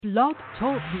Blog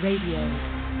Talk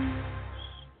Radio.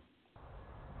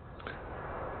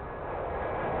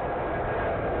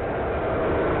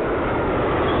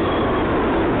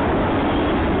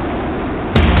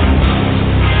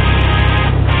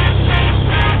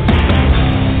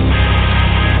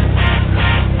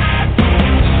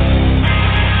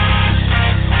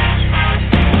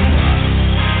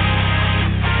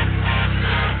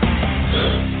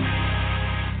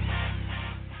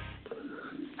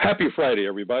 Happy Friday,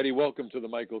 everybody. Welcome to the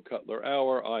Michael Cutler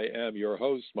Hour. I am your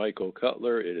host, Michael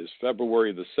Cutler. It is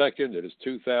February the 2nd. It is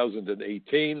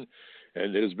 2018,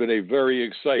 and it has been a very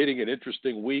exciting and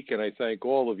interesting week, and I thank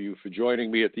all of you for joining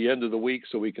me at the end of the week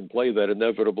so we can play that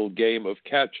inevitable game of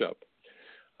catch-up.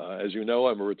 As you know,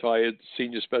 I'm a retired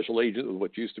senior special agent with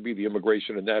what used to be the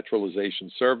Immigration and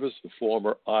Naturalization Service, the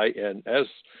former INS,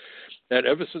 and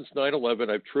ever since 9/11,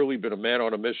 I've truly been a man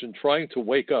on a mission trying to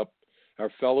wake up our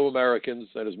fellow Americans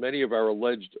and as many of our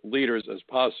alleged leaders as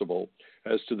possible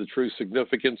as to the true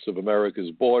significance of America's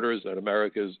borders and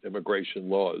America's immigration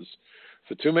laws.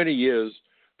 For too many years,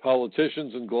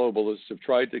 politicians and globalists have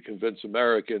tried to convince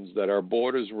Americans that our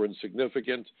borders were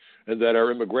insignificant and that our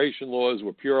immigration laws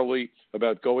were purely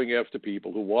about going after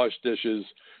people who washed dishes,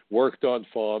 worked on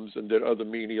farms, and did other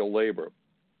menial labor.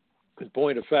 In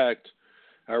point of fact,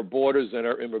 our borders and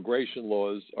our immigration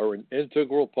laws are an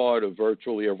integral part of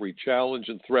virtually every challenge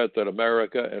and threat that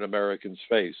America and Americans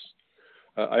face.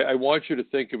 I want you to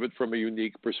think of it from a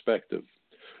unique perspective.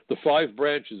 The 5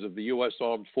 branches of the U.S.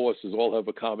 Armed Forces all have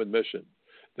a common mission.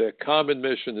 Their common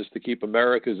mission is to keep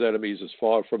America's enemies as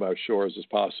far from our shores as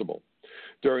possible.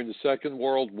 During the Second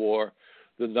World War,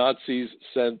 the Nazis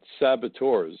sent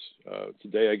saboteurs.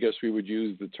 Today, I guess we would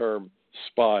use the term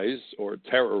spies or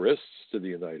terrorists to the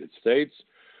United States.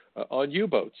 On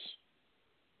U-boats.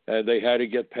 And they had to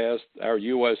get past our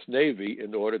U.S. Navy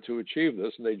in order to achieve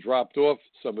this, and they dropped off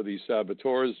some of these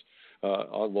saboteurs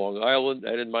on Long Island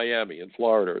and in Miami, in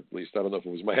Florida, at least. I don't know if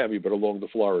it was Miami, but along the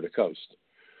Florida coast.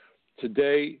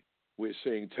 Today, we're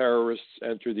seeing terrorists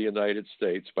enter the United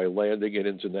States by landing in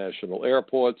international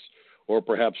airports or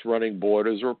perhaps running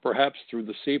borders or perhaps through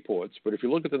the seaports. But if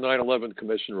you look at the 9/11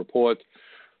 Commission report,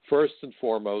 first and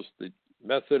foremost, the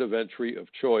method of entry of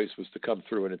choice was to come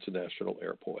through an international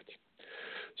airport.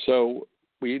 So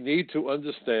we need to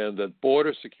understand that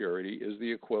border security is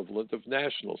the equivalent of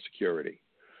national security.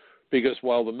 Because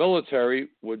while the military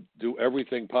would do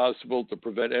everything possible to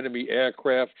prevent enemy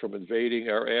aircraft from invading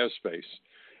our airspace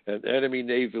and enemy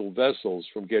naval vessels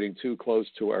from getting too close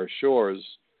to our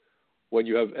shores, when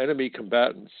you have enemy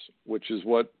combatants, which is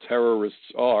what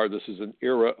terrorists are, this is an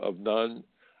era of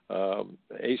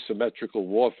asymmetrical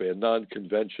warfare,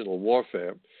 non-conventional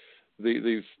warfare.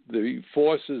 The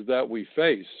forces that we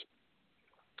face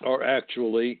are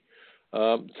actually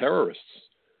terrorists.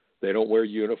 They don't wear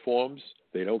uniforms.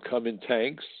 They don't come in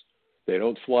tanks. They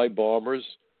don't fly bombers.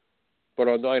 But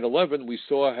on 9/11, we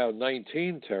saw how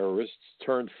 19 terrorists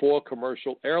turned 4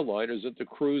 commercial airliners into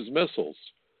cruise missiles,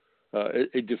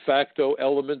 a de facto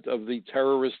element of the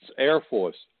terrorists' air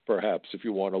force, perhaps, if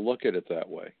you want to look at it that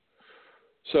way.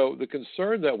 So the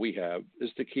concern that we have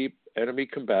is to keep enemy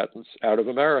combatants out of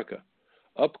America.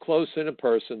 Up close and in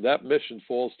person, that mission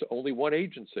falls to only one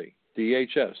agency,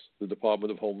 DHS, the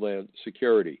Department of Homeland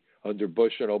Security. Under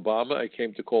Bush and Obama, I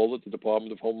came to call it the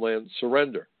Department of Homeland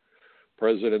Surrender.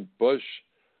 President Bush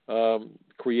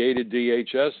created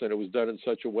DHS, and it was done in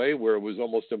such a way where it was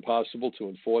almost impossible to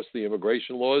enforce the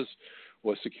immigration laws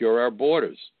or secure our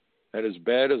borders. And as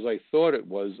bad as I thought it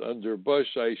was under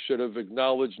Bush, I should have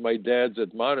acknowledged my dad's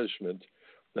admonishment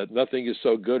that nothing is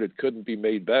so good it couldn't be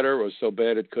made better or so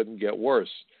bad it couldn't get worse.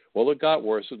 Well, it got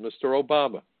worse with Mr.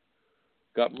 Obama.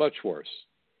 It got much worse.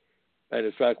 And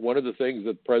in fact, one of the things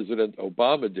that President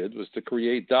Obama did was to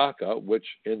create DACA,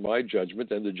 which in my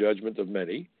judgment and the judgment of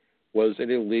many, was an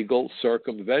illegal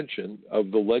circumvention of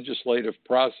the legislative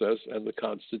process and the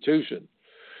Constitution.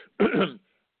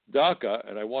 DACA,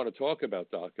 and I want to talk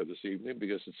about DACA this evening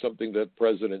because it's something that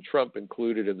President Trump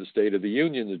included in the State of the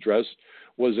Union address,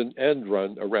 was an end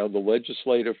run around the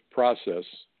legislative process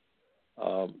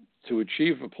to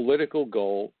achieve a political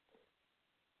goal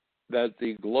that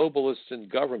the globalists in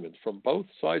government from both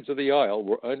sides of the aisle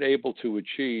were unable to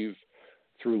achieve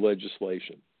through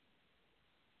legislation.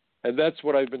 And that's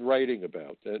what I've been writing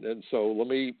about. And so let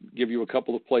me give you a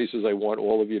couple of places I want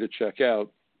all of you to check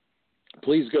out.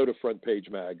 Please go to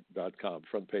frontpagemag.com,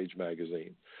 Front Page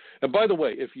Magazine. And by the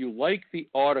way, if you like the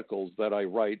articles that I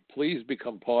write, please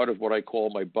become part of what I call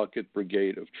my Bucket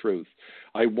Brigade of Truth.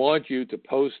 I want you to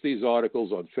post these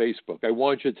articles on Facebook. I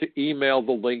want you to email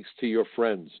the links to your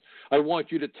friends. I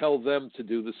want you to tell them to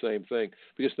do the same thing,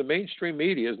 because the mainstream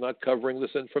media is not covering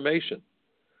this information.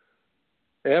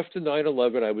 After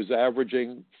 9/11, I was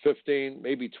averaging 15,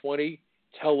 maybe 20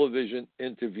 television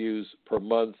interviews per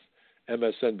month,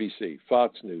 MSNBC,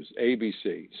 Fox News,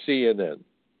 ABC, CNN.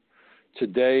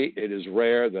 Today, it is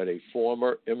rare that a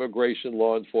former immigration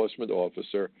law enforcement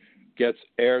officer gets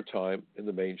airtime in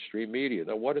the mainstream media.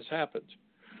 Now, what has happened?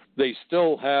 They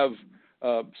still have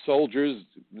soldiers,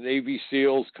 Navy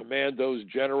SEALs, commandos,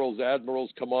 generals,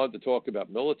 admirals come on to talk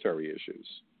about military issues.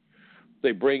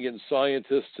 They bring in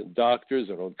scientists and doctors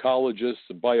and oncologists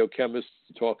and biochemists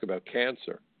to talk about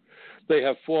cancer. They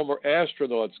have former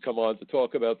astronauts come on to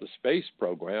talk about the space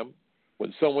program.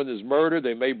 When someone is murdered,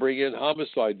 they may bring in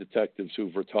homicide detectives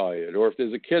who've retired, or if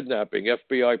there's a kidnapping,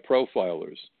 FBI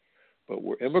profilers. But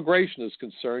where immigration is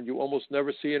concerned, you almost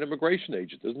never see an immigration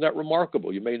agent. Isn't that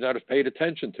remarkable? You may not have paid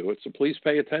attention to it, so please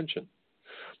pay attention.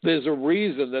 There's a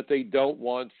reason that they don't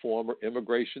want former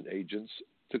immigration agents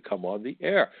to come on the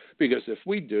air, because if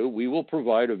we do, we will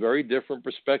provide a very different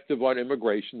perspective on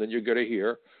immigration than you're going to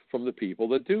hear from the people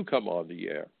that do come on the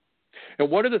air.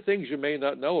 And one of the things you may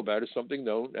not know about is something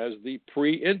known as the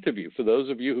pre-interview. For those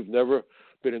of you who've never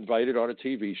been invited on a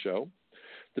TV show,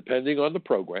 depending on the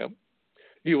program,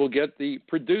 you will get the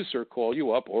producer call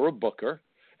you up, or a booker,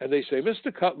 and they say,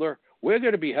 Mr. Cutler, we're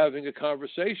going to be having a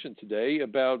conversation today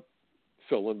about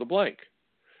fill in the blank.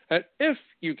 And if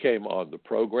you came on the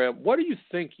program, what do you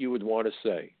think you would want to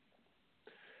say?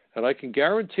 And I can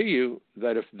guarantee you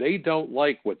that if they don't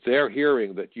like what they're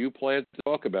hearing that you plan to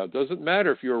talk about, doesn't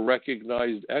matter if you're a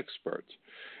recognized expert,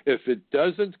 if it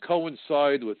doesn't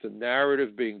coincide with the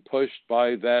narrative being pushed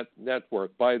by that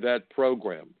network, by that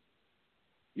program,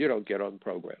 you don't get on the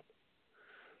program.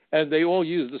 And they all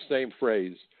use the same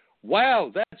phrase.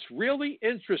 Wow, that's really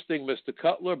interesting, Mr.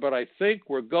 Cutler, but I think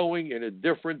we're going in a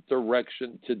different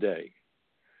direction today.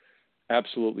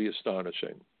 Absolutely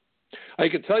astonishing. I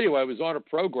can tell you I was on a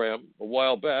program a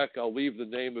while back. I'll leave the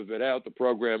name of it out. The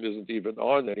program isn't even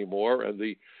on anymore, and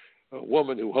the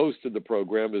woman who hosted the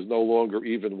program is no longer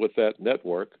even with that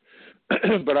network.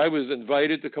 But I was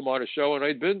invited to come on a show, and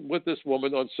I'd been with this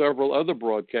woman on several other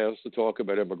broadcasts to talk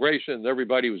about immigration, and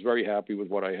everybody was very happy with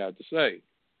what I had to say.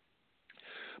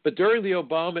 But during the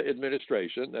Obama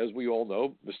administration, as we all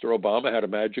know, Mr. Obama had a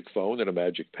magic phone and a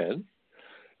magic pen.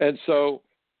 And so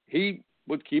he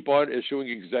would keep on issuing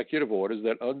executive orders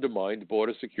that undermined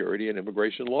border security and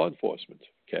immigration law enforcement.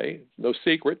 Okay? No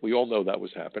secret. We all know that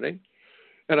was happening.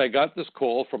 And I got this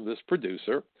call from this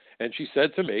producer, and she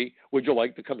said to me, would you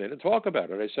like to come in and talk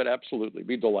about it? I said, absolutely.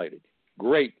 Be delighted.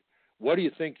 Great. What do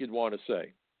you think you'd want to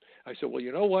say? I said, well,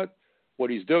 you know what? What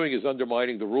he's doing is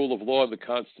undermining the rule of law and the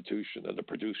Constitution. And the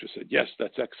producer said, yes,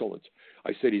 that's excellent.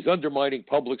 I said, he's undermining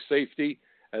public safety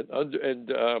and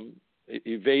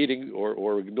evading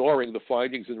or ignoring the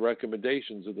findings and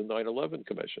recommendations of the 9/11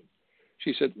 Commission.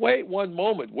 She said, wait one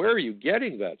moment. Where are you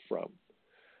getting that from?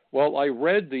 Well, I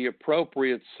read the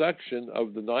appropriate section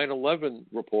of the 9/11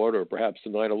 report, or perhaps the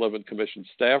 9/11 Commission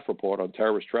staff report on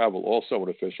terrorist travel, also an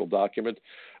official document.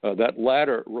 That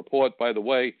latter report, by the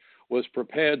way, was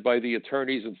prepared by the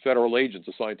attorneys and federal agents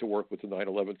assigned to work with the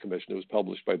 9/11 Commission. It was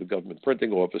published by the government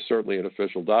printing office, certainly an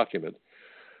official document.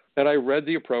 And I read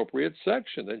the appropriate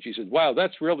section. And she said, wow,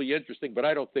 that's really interesting, but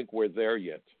I don't think we're there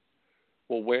yet.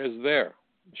 Well, where's there?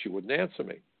 She wouldn't answer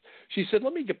me. She said,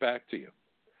 let me get back to you.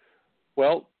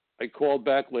 Well, I called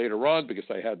back later on because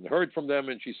I hadn't heard from them,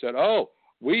 and she said, oh,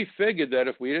 we figured that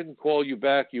if we didn't call you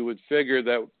back, you would figure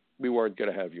that we weren't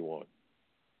going to have you on.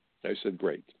 I said,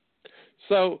 great.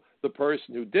 So the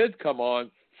person who did come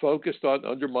on focused on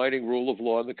undermining rule of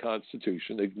law and the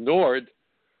Constitution, ignored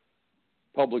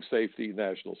public safety,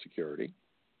 national security.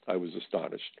 I was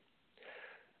astonished.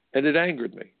 And it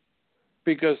angered me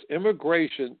because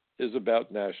immigration is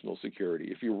about national security.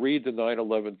 If you read the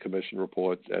 9/11 Commission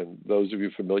report, and those of you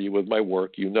familiar with my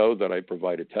work, you know that I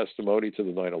provided testimony to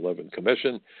the 9/11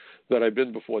 Commission, that I've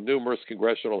been before numerous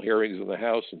congressional hearings in the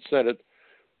House and Senate,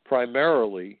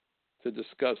 primarily to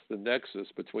discuss the nexus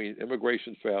between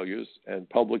immigration failures and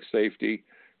public safety,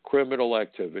 criminal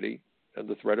activity, and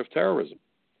the threat of terrorism.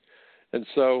 And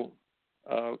so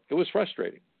it was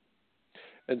frustrating.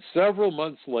 And several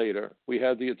months later, we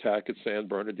had the attack at San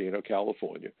Bernardino,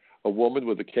 California. A woman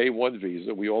with a K-1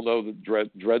 visa, we all know the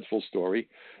dreadful story,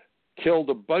 killed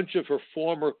a bunch of her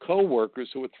former co-workers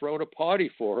who had thrown a party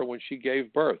for her when she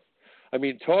gave birth. I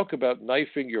mean, talk about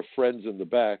knifing your friends in the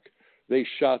back. They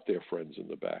shot their friends in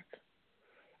the back.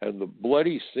 and the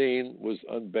bloody scene was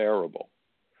unbearable.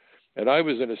 And I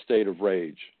was in a state of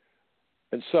rage.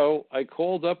 And so I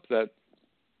called up that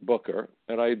booker,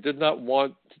 and I did not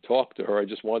want to talk to her. I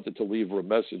just wanted to leave her a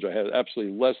message. I had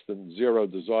absolutely less than zero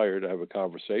desire to have a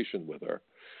conversation with her.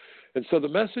 And so the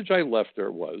message I left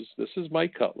her was, this is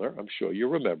Mike Cutler. I'm sure you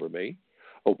remember me.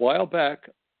 A while back,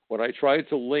 when I tried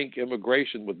to link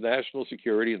immigration with national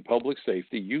security and public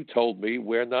safety, you told me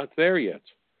we're not there yet.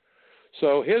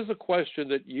 So here's a question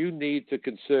that you need to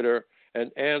consider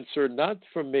and answer, not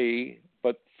for me,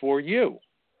 but for you.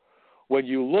 When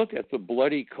you look at the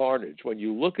bloody carnage, when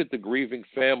you look at the grieving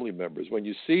family members, when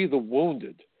you see the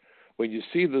wounded, when you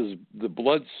see the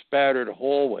blood-spattered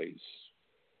hallways,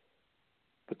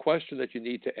 the question that you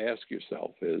need to ask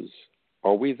yourself is,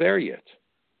 are we there yet?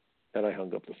 And I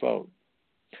hung up the phone.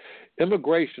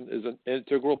 Immigration is an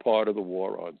integral part of the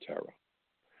war on terror.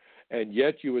 And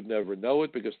yet you would never know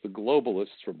it because the globalists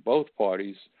from both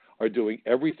parties are doing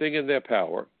everything in their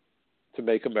power to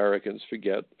make Americans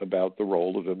forget about the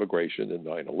role of immigration in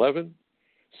 9/11,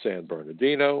 San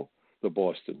Bernardino, the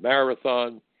Boston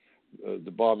Marathon,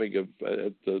 the bombing of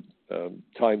at the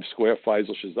Times Square,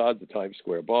 Faisal Shahzad, the Times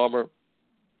Square bomber.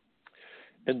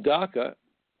 And DACA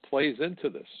plays into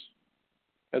this.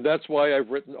 And that's why I've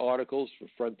written articles for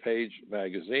Front Page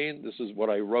Magazine. This is what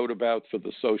I wrote about for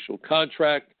The Social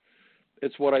Contract.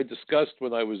 It's what I discussed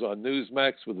when I was on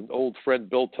Newsmax with an old friend,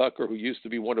 Bill Tucker, who used to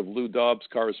be one of Lou Dobbs'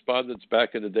 correspondents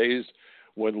back in the days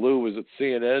when Lou was at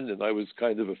CNN, and I was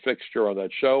kind of a fixture on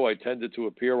that show. I tended to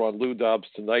appear on Lou Dobbs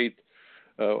Tonight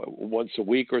once a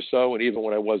week or so, and even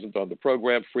when I wasn't on the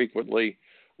program frequently,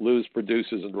 Lou's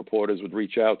producers and reporters would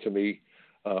reach out to me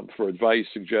for advice,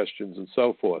 suggestions, and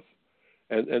so forth.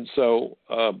 And so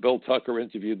Bill Tucker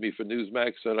interviewed me for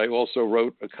Newsmax, and I also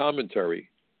wrote a commentary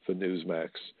for Newsmax.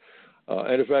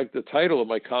 And in fact, the title of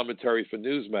my commentary for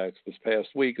Newsmax this past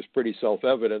week is pretty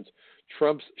self-evident.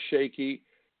 Trump's shaky,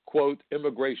 quote,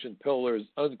 immigration pillars,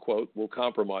 unquote, will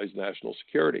compromise national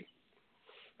security.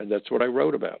 And that's what I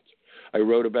wrote about. I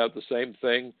wrote about the same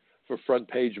thing for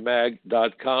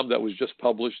frontpagemag.com that was just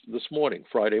published this morning,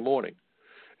 Friday morning.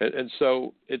 And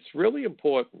so it's really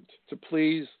important to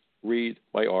please read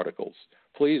my articles.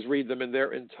 Please read them in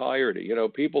their entirety. You know,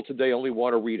 people today only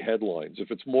want to read headlines.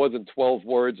 If it's more than 12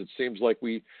 words, it seems like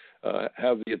we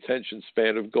have the attention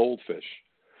span of goldfish.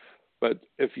 But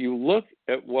if you look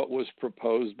at what was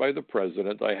proposed by the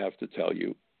president, I have to tell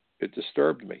you, it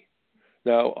disturbed me.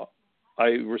 Now, I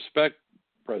respect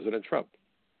President Trump.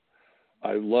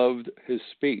 I loved his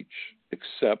speech,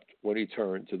 except when he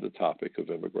turned to the topic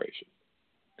of immigration.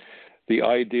 The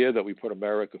idea that we put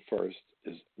America first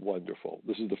is wonderful.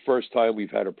 This is the first time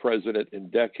we've had a president in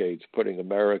decades putting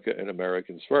America and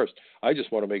Americans first. I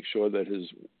just want to make sure that his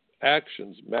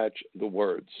actions match the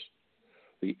words.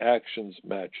 The actions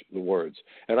match the words.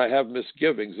 And I have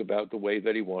misgivings about the way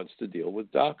that he wants to deal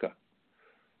with DACA.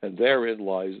 And therein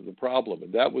lies the problem.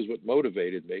 And that was what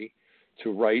motivated me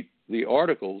to write the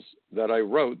articles that I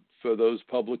wrote for those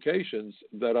publications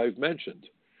that I've mentioned.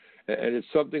 And it's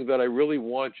something that I really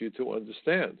want you to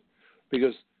understand.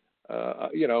 Because,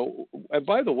 and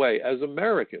by the way, as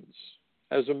Americans,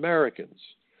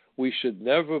 we should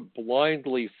never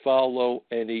blindly follow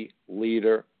any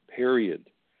leader, period.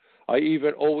 I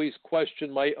even always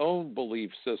question my own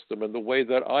belief system and the way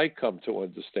that I come to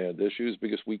understand issues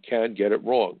because we can get it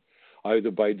wrong,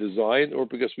 either by design or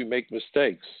because we make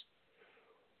mistakes.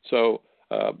 So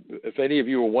if any of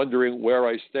you are wondering where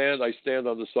I stand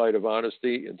on the side of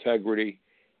honesty, integrity,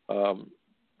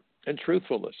 and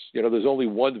truthfulness. You know, there's only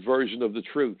one version of the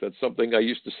truth. That's something I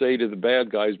used to say to the bad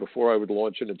guys before I would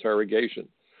launch an interrogation.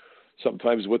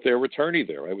 Sometimes with their attorney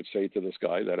there, I would say to this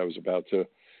guy that I was about to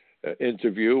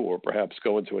interview or perhaps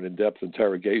go into an in-depth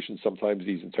interrogation. Sometimes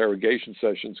these interrogation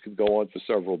sessions can go on for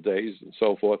several days and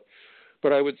so forth.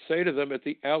 But I would say to them at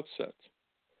the outset,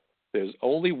 there's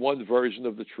only one version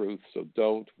of the truth, so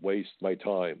don't waste my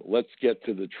time. Let's get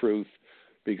to the truth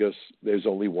because there's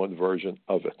only one version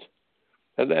of it.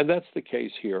 And that's the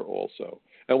case here also.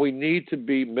 And we need to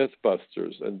be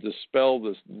mythbusters and dispel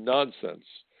this nonsense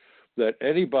that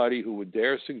anybody who would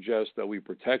dare suggest that we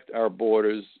protect our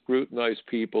borders, scrutinize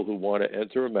people who want to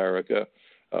enter America,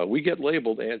 we get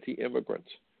labeled anti-immigrant.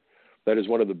 That is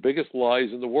one of the biggest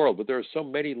lies in the world. But there are so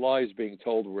many lies being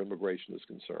told where immigration is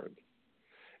concerned.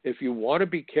 If you want to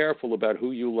be careful about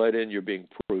who you let in, you're being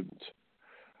prudent.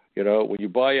 You know, when you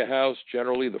buy a house,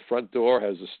 generally the front door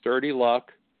has a sturdy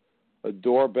lock, a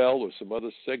doorbell or some other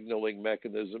signaling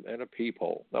mechanism, and a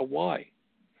peephole. Now, why?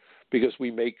 Because we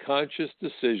make conscious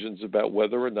decisions about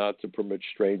whether or not to permit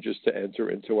strangers to enter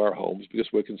into our homes because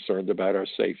we're concerned about our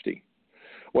safety.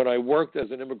 When I worked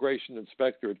as an immigration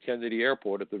inspector at Kennedy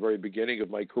Airport at the very beginning of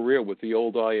my career with the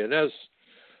old INS,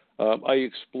 I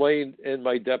explained in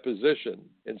my deposition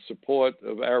in support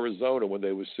of Arizona when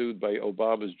they were sued by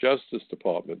Obama's Justice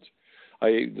Department.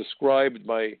 I described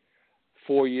my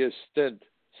 4-year stint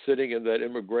sitting in that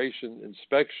immigration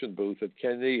inspection booth at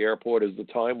Kennedy Airport as the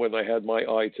time when I had my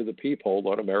eye to the peephole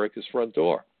on America's front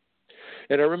door.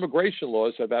 And our immigration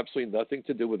laws have absolutely nothing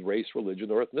to do with race,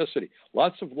 religion, or ethnicity.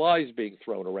 Lots of lies being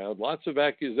thrown around, lots of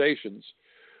accusations.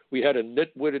 We had a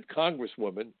nitwitted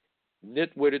congresswoman,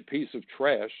 nitwitted piece of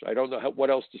trash, I don't know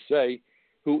what else to say,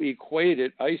 who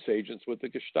equated ICE agents with the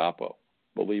Gestapo.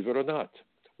 Believe it or not,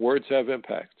 words have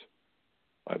impact.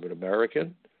 I'm an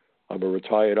American. I'm a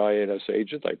retired INS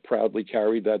agent. I proudly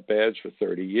carried that badge for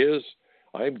 30 years.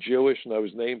 I'm Jewish, and I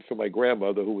was named for my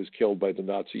grandmother who was killed by the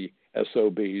Nazi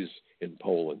SOBs in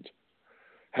Poland.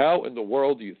 How in the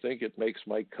world do you think it makes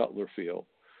Mike Cutler feel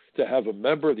to have a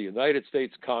member of the United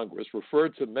States Congress refer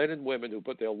to men and women who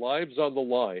put their lives on the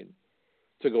line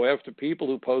to go after people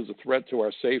who pose a threat to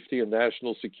our safety and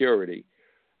national security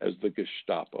as the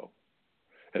Gestapo?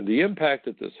 And the impact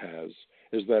that this has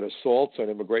is that assaults on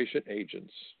immigration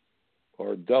agents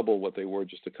are double what they were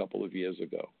just a couple of years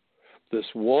ago. This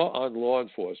war on law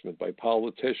enforcement by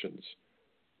politicians,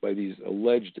 by these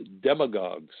alleged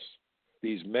demagogues,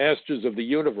 these masters of the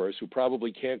universe who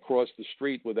probably can't cross the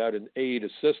street without an aide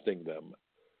assisting them.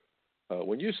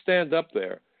 When you stand up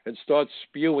there and start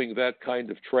spewing that kind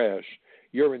of trash,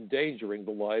 you're endangering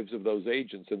the lives of those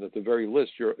agents, and at the very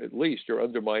least, you're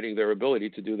undermining their ability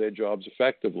to do their jobs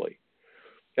effectively.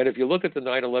 And if you look at the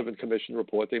 9/11 Commission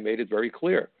report, they made it very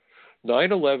clear.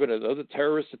 9/11 and other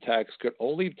terrorist attacks could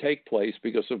only take place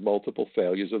because of multiple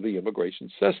failures of the immigration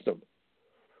system.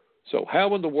 So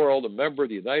how in the world a member of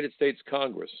the United States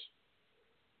Congress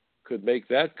could make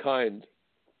that kind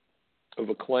of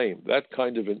a claim, that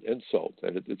kind of an insult,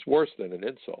 and it's worse than an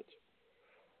insult,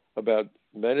 about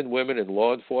men and women in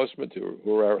law enforcement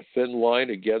who are our thin line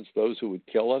against those who would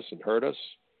kill us and hurt us?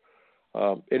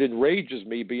 It enrages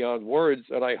me beyond words,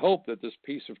 and I hope that this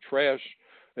piece of trash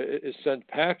is sent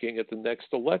packing at the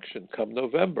next election come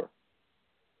November.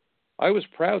 I was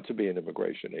proud to be an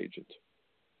immigration agent.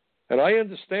 And I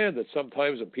understand that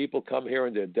sometimes when people come here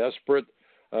and they're desperate,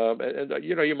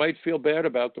 you might feel bad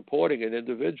about deporting an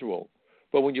individual.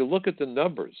 But when you look at the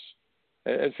numbers,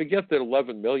 and forget that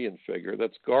 11 million figure,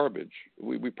 that's garbage.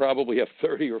 We probably have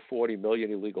 30 or 40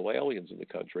 million illegal aliens in the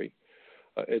country.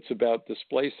 It's about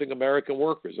displacing American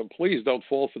workers. And please don't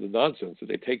fall for the nonsense that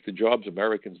they take the jobs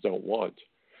Americans don't want.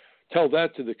 Tell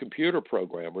that to the computer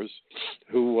programmers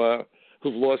who've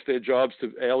lost their jobs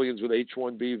to aliens with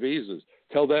H-1B visas.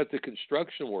 Tell that to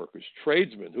construction workers,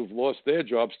 tradesmen who've lost their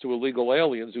jobs to illegal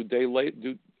aliens who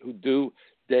do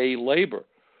day labor.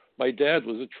 My dad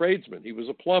was a tradesman. He was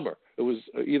a plumber. It was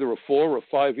either a 4 or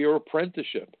 5 year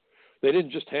apprenticeship. They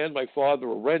didn't just hand my father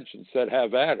a wrench and said,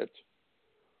 have at it.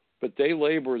 But day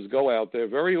laborers go out there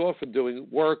very often doing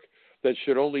work that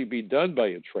should only be done by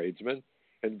a tradesman.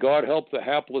 And God help the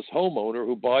hapless homeowner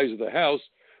who buys the house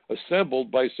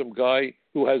assembled by some guy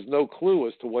who has no clue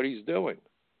as to what he's doing.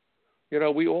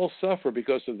 We all suffer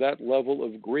because of that level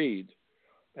of greed,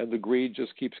 and the greed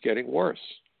just keeps getting worse.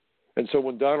 And so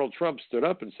when Donald Trump stood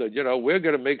up and said, we're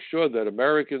going to make sure that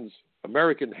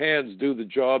American hands do the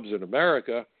jobs in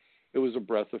America, it was a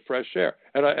breath of fresh air.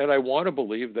 And I want to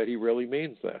believe that he really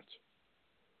means that.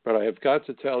 But I have got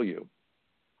to tell you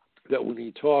that when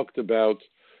he talked about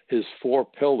his 4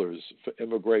 pillars for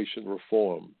immigration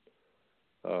reform,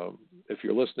 if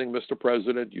you're listening, Mr.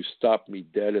 President, you stopped me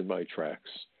dead in my tracks.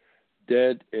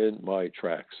 Dead in my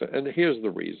tracks. And here's the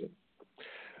reason.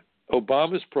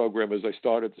 Obama's program, as I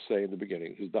started to say in the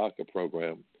beginning, his DACA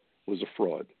program, was a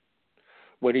fraud.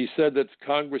 When he said that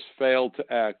Congress failed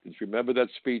to act, if you remember that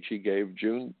speech he gave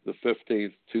June the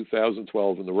 15th,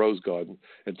 2012 in the Rose Garden,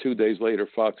 and 2 days later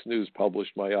Fox News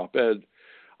published my op-ed,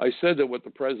 I said that what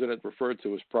the president referred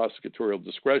to as prosecutorial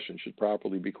discretion should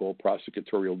properly be called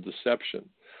prosecutorial deception.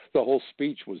 The whole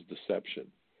speech was deception.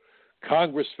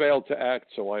 Congress failed to act,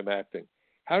 so I'm acting.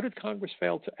 How did Congress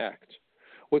fail to act?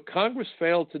 What Congress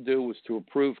failed to do was to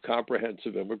approve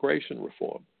comprehensive immigration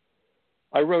reform.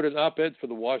 I wrote an op-ed for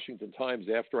the Washington Times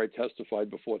after I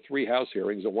testified before 3 House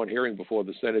hearings and 1 hearing before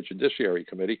the Senate Judiciary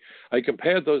Committee. I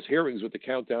compared those hearings with the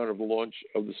countdown of the launch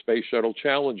of the Space Shuttle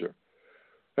Challenger.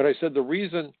 And I said the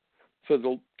reason for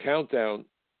the countdown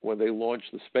when they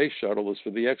launched the Space Shuttle is for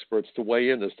the experts to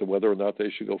weigh in as to whether or not they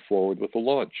should go forward with the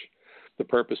launch. The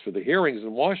purpose for the hearings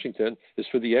in Washington is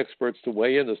for the experts to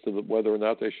weigh in as to whether or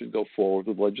not they should go forward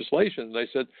with legislation. And I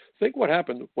said, think what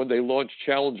happened when they launched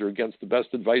Challenger against the best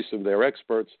advice of their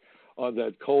experts on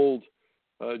that cold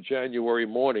January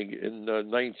morning in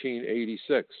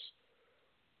 1986.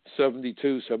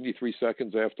 73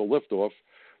 seconds after liftoff,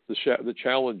 the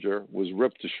Challenger was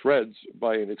ripped to shreds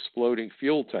by an exploding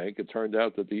fuel tank. It turned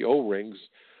out that the O-rings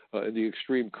in the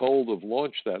extreme cold of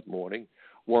launch that morning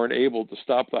weren't able to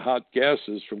stop the hot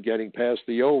gases from getting past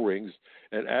the O-rings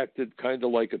and acted kind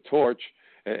of like a torch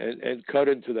and cut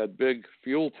into that big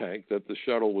fuel tank that the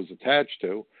shuttle was attached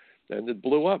to, and it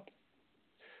blew up.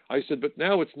 I said, but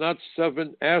now it's not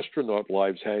 7 astronaut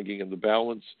lives hanging in the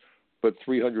balance, but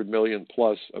 300 million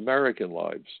plus American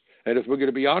lives. And if we're going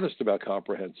to be honest about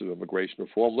comprehensive immigration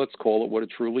reform, let's call it what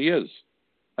it truly is.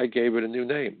 I gave it a new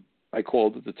name. I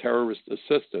called it the Terrorist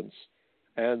Assistance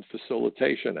and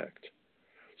Facilitation Act.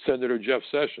 Senator Jeff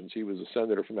Sessions, he was a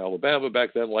senator from Alabama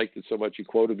back then, liked it so much he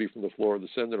quoted me from the floor of the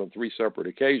Senate on 3 separate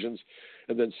occasions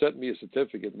and then sent me a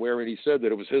certificate wherein he said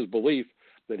that it was his belief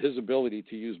that his ability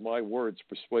to use my words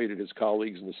persuaded his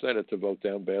colleagues in the Senate to vote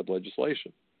down bad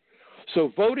legislation.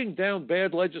 So voting down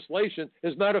bad legislation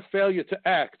is not a failure to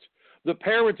act. The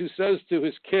parent who says to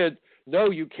his kid,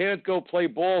 no, you can't go play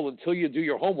ball until you do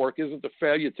your homework, isn't a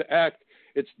failure to act.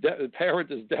 The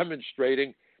parent is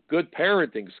demonstrating good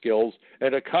parenting skills,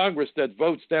 and a Congress that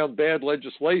votes down bad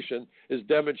legislation is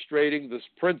demonstrating this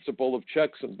principle of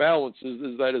checks and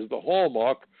balances that is the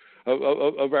hallmark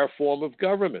of our form of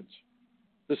government.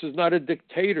 This is not a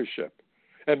dictatorship.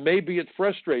 And maybe it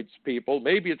frustrates people.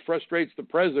 Maybe it frustrates the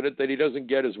president that he doesn't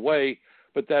get his way,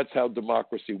 but that's how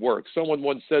democracy works. Someone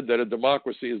once said that a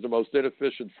democracy is the most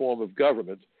inefficient form of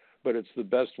government, but it's the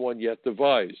best one yet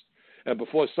devised. And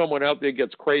before someone out there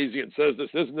gets crazy and says this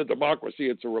isn't a democracy,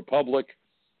 it's a republic,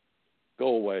 go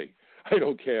away. I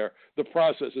don't care. The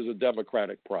process is a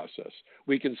democratic process.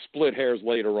 We can split hairs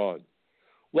later on.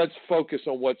 Let's focus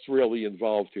on what's really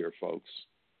involved here, folks.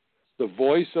 The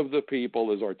voice of the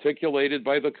people, as articulated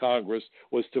by the Congress,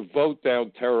 was to vote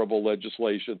down terrible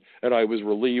legislation, and I was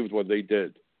relieved when they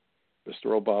did.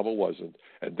 Mr. Obama wasn't,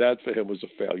 and that for him was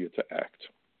a failure to act.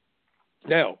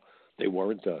 Now, they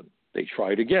weren't done. They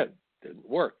tried again. Didn't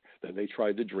work. Then they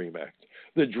tried the DREAM Act.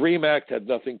 The DREAM Act had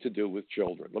nothing to do with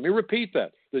children. Let me repeat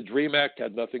that. The DREAM Act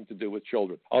had nothing to do with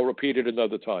children. I'll repeat it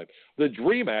another time. The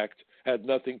DREAM Act had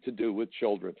nothing to do with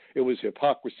children. It was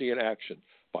hypocrisy in action.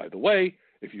 By the way,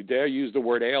 if you dare use the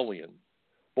word alien,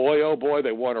 boy, oh boy,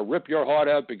 they want to rip your heart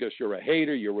out because you're a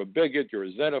hater, you're a bigot, you're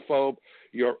a xenophobe,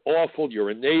 you're awful,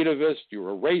 you're a nativist, you're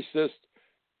a racist.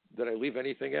 Did I leave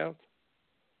anything out?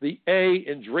 The A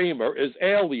in dreamer is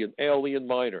alien, alien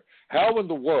minor. How in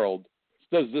the world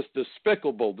does this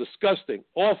despicable, disgusting,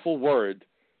 awful word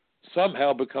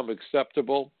somehow become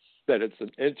acceptable, that it's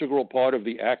an integral part of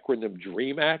the acronym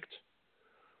DREAM Act?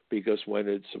 Because when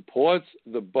it supports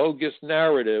the bogus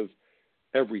narrative,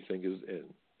 everything is in.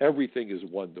 Everything is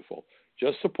wonderful.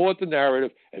 Just support the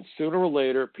narrative, and sooner or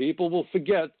later, people will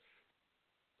forget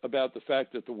about the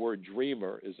fact that the word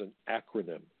dreamer is an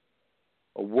acronym,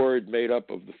 a word made up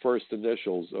of the first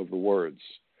initials of the words.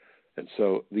 And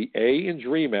so the A in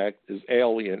DREAM Act is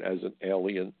alien as in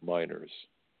alien minors.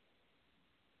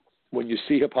 When you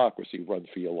see hypocrisy, run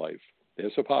for your life.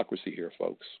 There's hypocrisy here,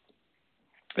 folks.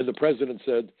 And the president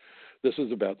said, this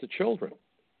is about the children.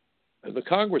 And the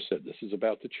Congress said, this is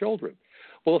about the children.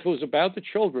 Well, if it was about the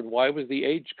children, why was the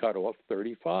age cutoff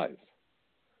 35?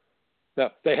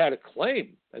 Now, they had a claim,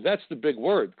 and that's the big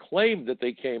word, claimed that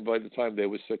they came by the time they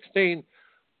were 16,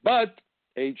 but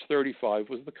age 35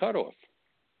 was the cutoff.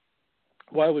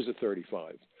 Why was it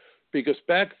 35? Because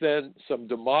back then, some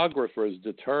demographers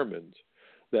determined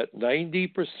that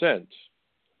 90%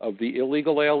 of the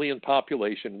illegal alien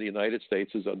population in the United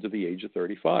States is under the age of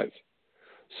 35.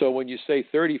 So when you say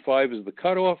 35 is the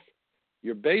cutoff,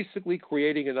 you're basically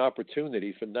creating an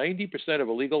opportunity for 90% of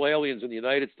illegal aliens in the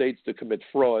United States to commit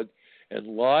fraud and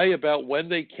lie about when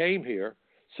they came here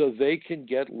so they can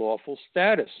get lawful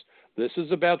status. This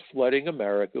is about flooding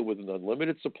America with an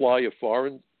unlimited supply of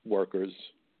foreign workers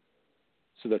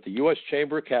so that the U.S.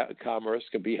 Chamber of Commerce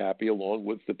can be happy along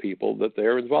with the people that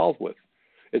they're involved with.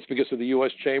 It's because of the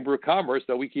U.S. Chamber of Commerce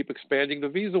that we keep expanding the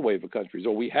visa waiver countries,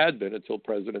 or we had been until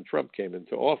President Trump came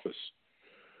into office.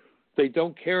 They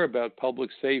don't care about public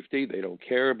safety. They don't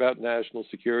care about national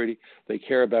security. They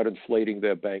care about inflating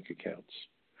their bank accounts.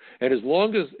 And as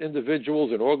long as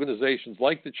individuals and organizations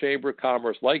like the Chamber of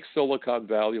Commerce, like Silicon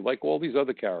Valley, like all these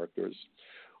other characters,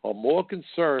 are more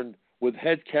concerned with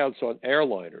head counts on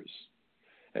airliners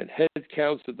and head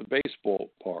counts at the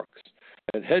baseball parks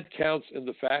and head counts in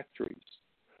the factories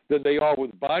than they are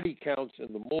with body counts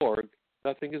in the morgue,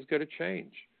 nothing is going to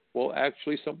change. Well,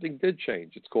 actually, something did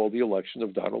change. It's called the election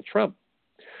of Donald Trump.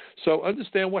 So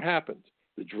understand what happened.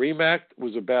 The DREAM Act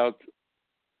was about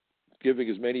giving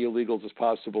as many illegals as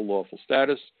possible lawful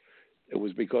status. It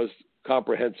was because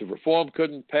comprehensive reform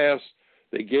couldn't pass.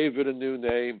 They gave it a new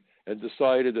name and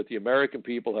decided that the American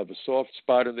people have a soft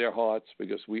spot in their hearts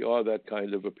because we are that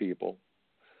kind of a people,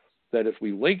 that if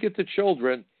we link it to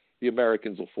children, the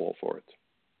Americans will fall for it.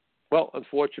 Well,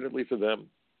 unfortunately for them,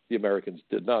 the Americans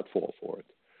did not fall for it.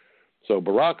 So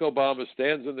Barack Obama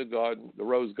stands in the garden, the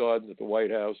Rose Garden at the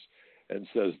White House, and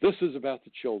says, this is about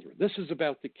the children. This is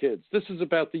about the kids. This is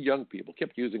about the young people.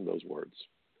 Kept using those words.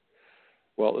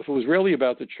 Well, if it was really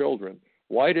about the children,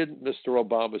 why didn't Mr.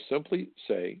 Obama simply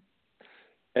say,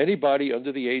 anybody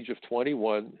under the age of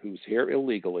 21 who's here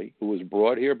illegally, who was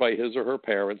brought here by his or her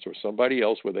parents or somebody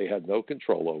else where they had no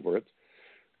control over it,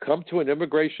 come to an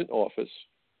immigration office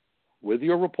with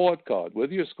your report card,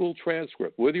 with your school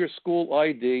transcript, with your school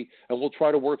ID, and we'll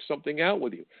try to work something out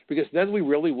with you. Because then we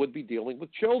really would be dealing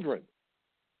with children.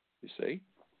 You see?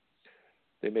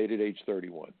 They made it age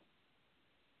 31.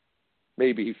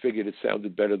 Maybe he figured it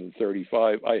sounded better than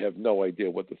 35. I have no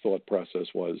idea what the thought process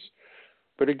was.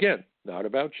 But again, not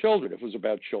about children. If it was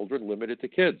about children, limit it to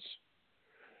kids.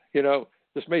 You know,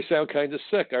 this may sound kind of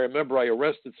sick. I remember I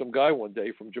arrested some guy one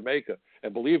day from Jamaica.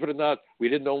 And believe it or not, we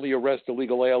didn't only arrest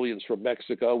illegal aliens from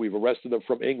Mexico. We've arrested them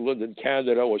from England and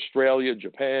Canada, Australia,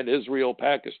 Japan, Israel,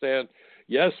 Pakistan.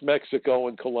 Yes, Mexico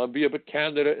and Colombia, but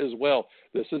Canada as well.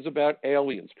 This is about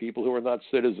aliens, people who are not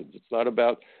citizens. It's not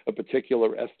about a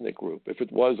particular ethnic group. If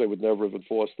it was, I would never have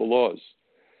enforced the laws.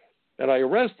 And I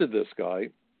arrested this guy.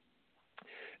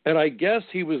 And I guess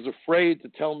he was afraid to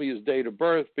tell me his date of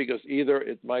birth because either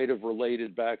it might have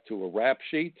related back to a rap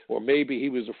sheet, or maybe he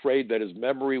was afraid that his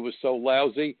memory was so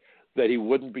lousy that he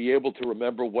wouldn't be able to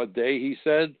remember what day he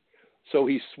said. So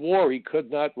he swore he could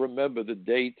not remember the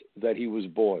date that he was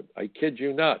born. I kid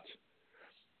you not.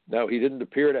 Now, he didn't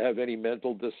appear to have any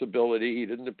mental disability. He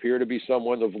didn't appear to be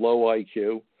someone of low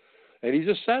IQ. And he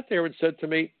just sat there and said to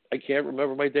me, I can't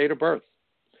remember my date of birth.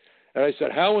 And I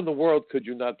said, how in the world could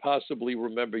you not possibly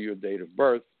remember your date of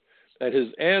birth? And his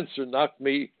answer knocked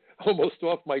me almost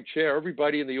off my chair.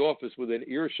 Everybody in the office within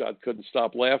earshot couldn't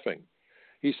stop laughing.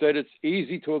 He said, it's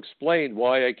easy to explain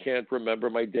why I can't remember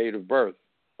my date of birth.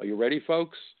 Are you ready,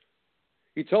 folks?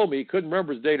 He told me he couldn't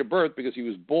remember his date of birth because he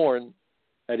was born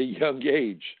at a young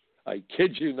age. I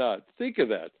kid you not. Think of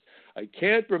that. I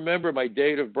can't remember my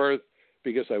date of birth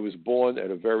because I was born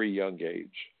at a very young age.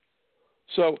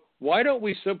 So why don't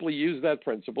we simply use that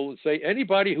principle and say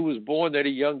anybody who was born at a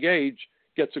young age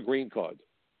gets a green card?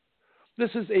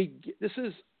 This is a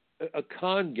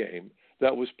con game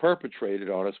that was perpetrated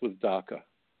on us with DACA.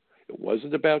 It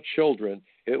wasn't about children.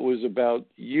 It was about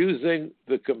using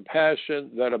the compassion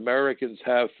that Americans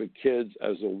have for kids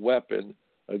as a weapon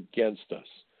against us.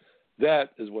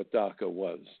 That is what DACA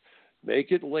was.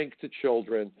 Make it linked to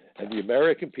children, and the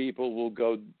American people will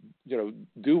go,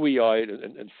 dewy-eyed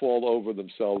and fall over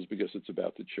themselves because it's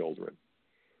about the children.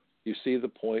 You see the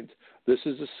point? This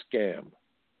is a scam,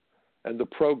 and the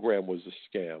program was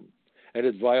a scam, and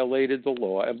it violated the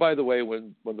law. And by the way,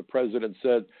 when the president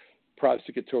said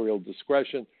prosecutorial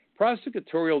discretion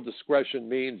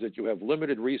means that you have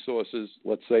limited resources,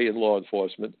 let's say in law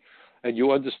enforcement, and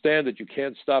you understand that you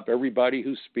can't stop everybody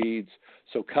who speeds,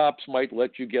 so cops might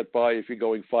let you get by if you're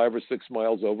going 5 or 6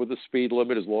 miles over the speed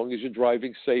limit as long as you're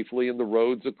driving safely and the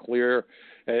roads are clear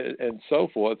and so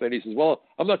forth. And he says, well,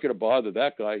 I'm not going to bother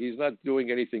that guy. He's not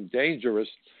doing anything dangerous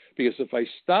because if I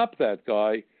stop that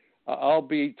guy, I'll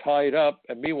be tied up,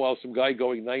 and meanwhile some guy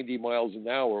going 90 miles an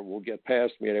hour will get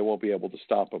past me and I won't be able to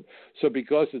stop him. So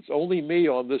because it's only me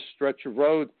on this stretch of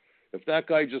road, if that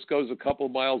guy just goes a couple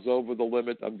miles over the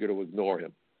limit, I'm going to ignore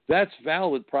him. That's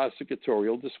valid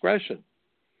prosecutorial discretion.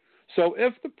 So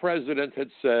if the president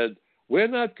had said, we're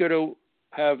not going to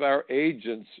have our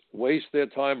agents waste their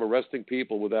time arresting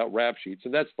people without rap sheets,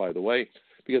 and that's, by the way,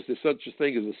 because there's such a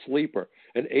thing as a sleeper,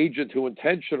 an agent who a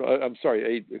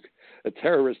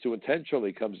terrorist who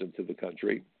intentionally comes into the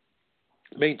country,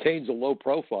 maintains a low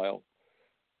profile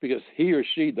because he or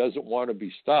she doesn't want to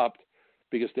be stopped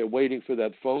because they're waiting for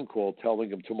that phone call telling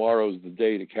them tomorrow's the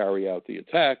day to carry out the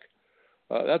attack,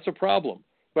 that's a problem.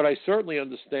 But I certainly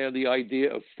understand the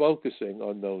idea of focusing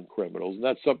on known criminals, and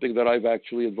that's something that I've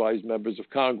actually advised members of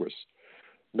Congress.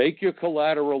 Make your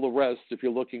collateral arrests if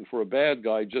you're looking for a bad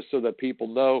guy, just so that people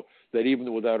know that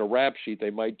even without a rap sheet, they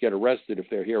might get arrested if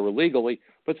they're here illegally,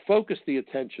 but focus the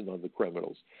attention on the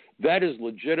criminals. That is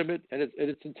legitimate, and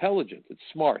it's intelligent. It's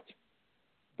smart.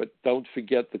 But don't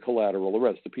forget the collateral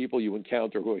arrest. The people you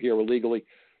encounter who are here illegally,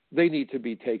 they need to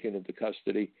be taken into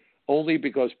custody only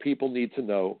because people need to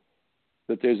know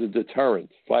that there's a deterrent.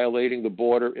 Violating the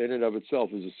border in and of itself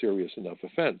is a serious enough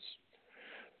offense.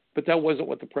 But that wasn't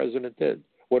what the president did.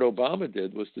 What Obama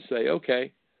did was to say,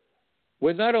 okay,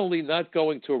 we're not only not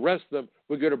going to arrest them,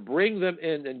 we're going to bring them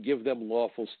in and give them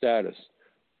lawful status.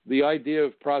 The idea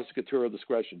of prosecutorial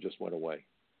discretion just went away.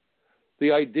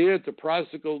 The idea to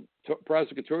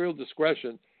prosecutorial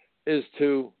discretion is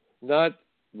to not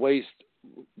waste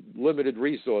limited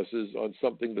resources on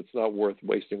something that's not worth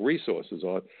wasting resources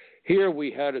on. Here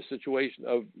we had a situation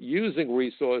of using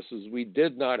resources we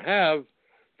did not have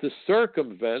to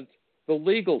circumvent the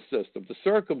legal system, to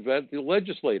circumvent the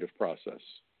legislative process.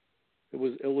 It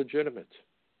was illegitimate.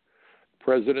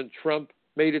 President Trump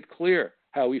made it clear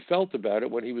how he felt about it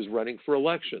when he was running for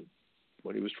election,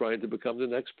 when he was trying to become the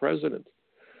next president.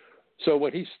 So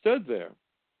when he stood there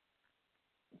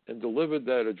and delivered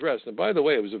that address, and by the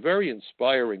way, it was a very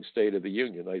inspiring State of the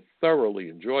Union. I thoroughly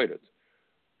enjoyed it,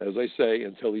 as I say,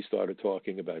 until he started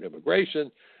talking about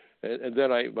immigration, and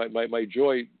then my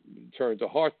joy turned to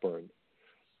heartburn.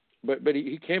 But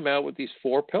he came out with these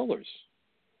 4 pillars,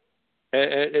 and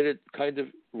it kind of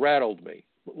rattled me.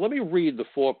 Let me read the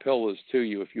 4 pillars to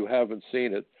you if you haven't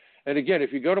seen it. And again,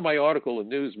 if you go to my article in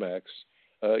Newsmax,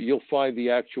 you'll find the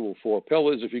actual 4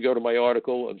 pillars. If you go to my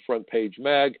article on Front Page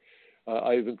Mag,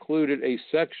 I've included a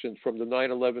section from the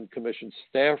 9/11 Commission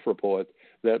staff report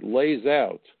that lays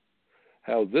out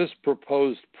how this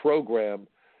proposed program,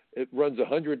 it runs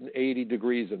 180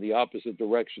 degrees in the opposite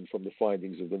direction from the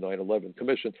findings of the 9/11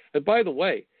 Commission. And by the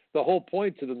way, the whole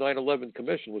point to the 9/11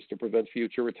 Commission was to prevent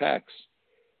future attacks.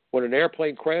 When an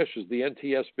airplane crashes, the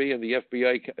NTSB and the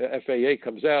FAA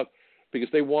comes out because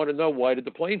they want to know, why did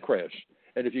the plane crash?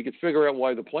 And if you could figure out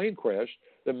why the plane crashed,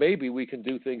 then maybe we can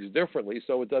do things differently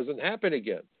so it doesn't happen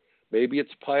again. Maybe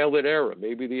it's pilot error.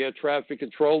 Maybe the air traffic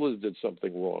controllers did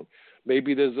something wrong.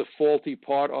 Maybe there's a faulty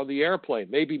part on the airplane.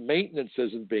 Maybe maintenance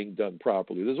isn't being done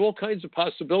properly. There's all kinds of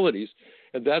possibilities,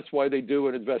 and that's why they do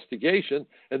an investigation,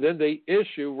 and then they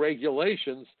issue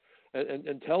regulations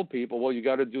and tell people, well, you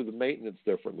got to do the maintenance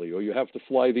differently, or you have to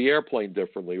fly the airplane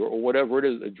differently, or whatever it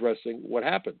is, addressing what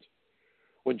happened.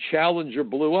 When Challenger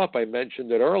blew up, I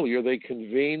mentioned it earlier, they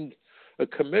convened a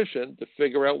commission to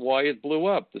figure out why it blew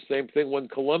up. The same thing when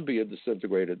Columbia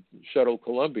disintegrated, Shuttle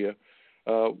Columbia,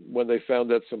 when they found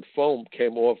that some foam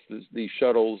came off the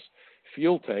shuttle's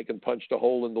fuel tank and punched a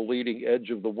hole in the leading edge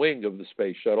of the wing of the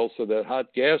space shuttle, so that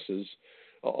hot gases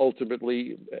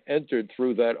ultimately entered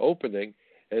through that opening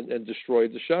and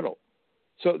destroyed the shuttle.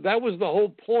 So that was the whole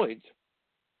point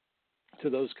to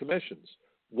those commissions.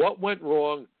 What went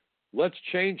wrong? Let's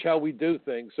change how we do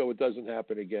things so it doesn't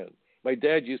happen again. My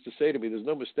dad used to say to me, there's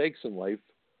no mistakes in life,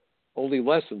 only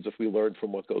lessons if we learn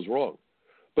from what goes wrong.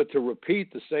 But to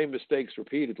repeat the same mistakes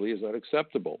repeatedly is not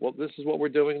acceptable. Well, this is what we're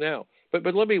doing now. But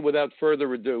let me, without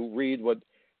further ado, read what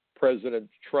President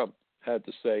Trump had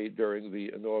to say during the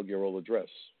inaugural address.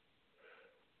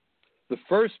 The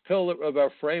first pillar of our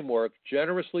framework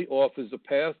generously offers a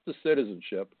path to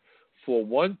citizenship for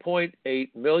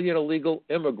 1.8 million illegal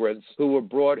immigrants who were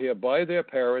brought here by their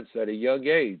parents at a young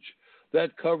age.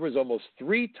 That covers almost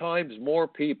 3 times more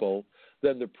people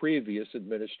than the previous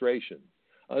administration.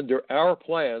 Under our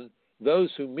plan, those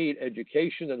who meet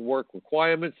education and work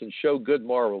requirements and show good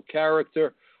moral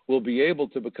character will be able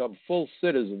to become full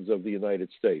citizens of the United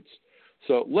States.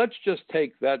 So let's just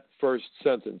take that first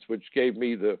sentence, which gave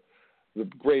me the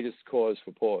greatest cause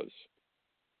for pause.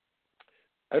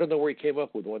 I don't know where he came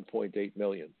up with 1.8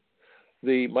 million.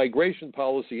 The Migration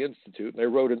Policy Institute, and I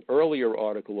wrote an earlier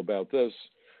article about this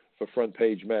for Front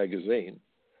Page Magazine,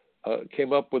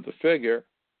 came up with a figure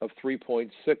of 3.6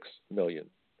 million,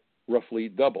 roughly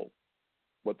double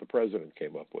what the president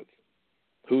came up with.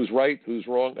 Who's right, who's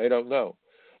wrong, I don't know.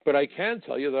 But I can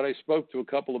tell you that I spoke to a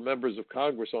couple of members of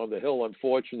Congress on the Hill. I'm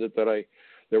fortunate that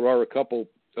there are a couple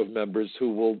of members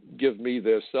who will give me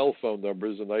their cell phone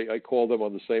numbers, and I call them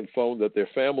on the same phone that their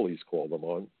families call them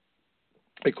on.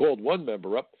 I called one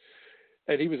member up,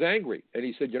 and he was angry. And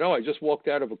he said, I just walked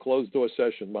out of a closed-door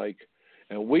session, Mike,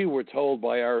 and we were told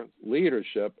by our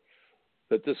leadership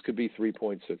that this could be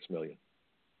 3.6 million.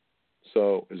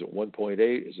 So is it 1.8?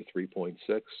 Is it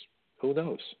 3.6? Who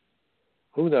knows?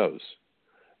 Who knows?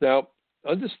 Now,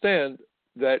 understand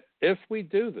that if we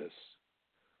do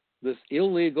this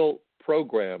illegal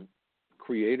program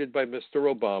created by Mr.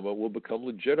 Obama will become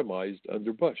legitimized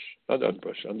under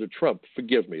Trump.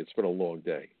 Forgive me, it's been a long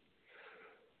day.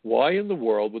 Why in the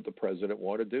world would the president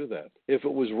want to do that? If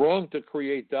it was wrong to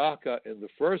create DACA in the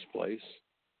first place,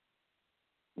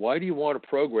 why do you want a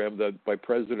program that, by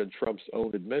President Trump's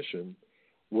own admission,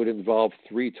 would involve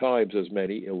 3 times as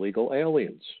many illegal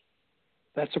aliens?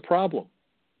 That's a problem.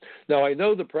 Now, I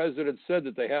know the president said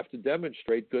that they have to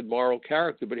demonstrate good moral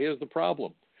character, but here's the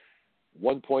problem.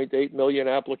 1.8 million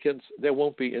applicants, there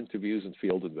won't be interviews and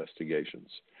field investigations.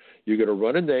 You're going to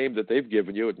run a name that they've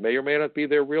given you. It may or may not be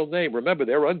their real name. Remember,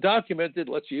 they're undocumented.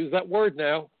 Let's use that word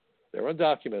now. They're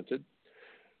undocumented.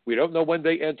 We don't know when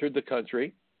they entered the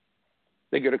country.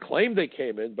 They're going to claim they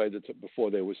came in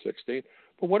before they were 16.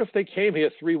 But what if they came here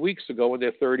 3 weeks ago when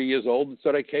they're 30 years old and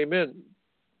said, I came in,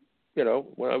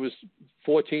 when I was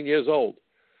 14 years old?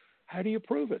 How do you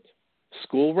prove it?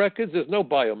 School records? There's no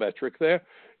biometric there.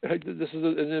 This is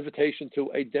an invitation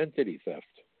to identity theft.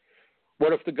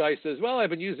 What if the guy says, well,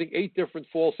 I've been using 8 different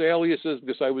false aliases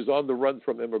because I was on the run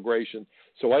from immigration,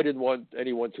 so I didn't want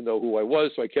anyone to know who I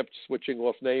was, so I kept switching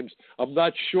off names. I'm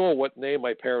not sure what name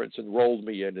my parents enrolled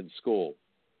me in school.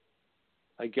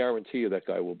 I guarantee you that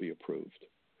guy will be approved.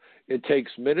 It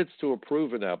takes minutes to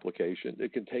approve an application.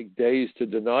 It can take days to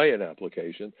deny an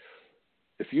application.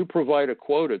 If you provide a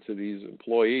quota to these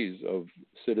employees of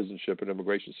Citizenship and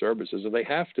Immigration Services, and they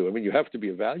have to, you have to be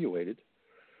evaluated.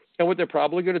 And what they're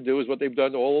probably going to do is what they've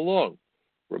done all along.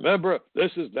 Remember,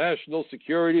 this is national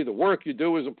security. The work you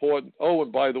do is important. Oh,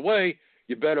 and by the way,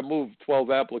 you better move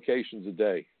 12 applications a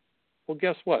day. Well,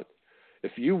 guess what?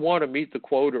 If you want to meet the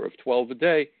quota of 12 a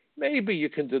day, maybe you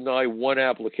can deny 1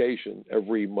 application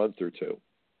every month or 2.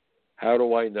 How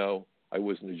do I know? I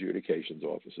was an adjudications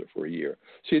officer for a year.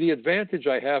 See, the advantage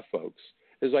I have, folks,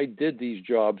 is I did these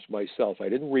jobs myself. I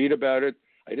didn't read about it.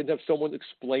 I didn't have someone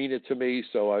explain it to me,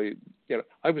 so I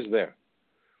was there.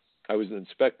 I was an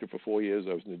inspector for 4 years.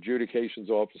 I was an adjudications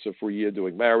officer for a year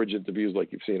doing marriage interviews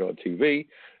like you've seen on TV.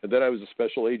 And then I was a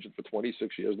special agent for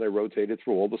 26 years, and I rotated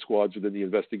through all the squads within the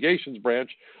investigations branch.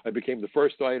 I became the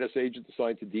first INS agent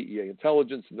assigned to DEA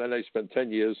intelligence, and then I spent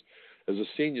 10 years as a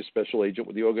senior special agent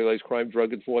with the Organized Crime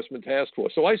Drug Enforcement Task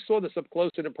Force. So I saw this up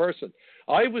close and in person.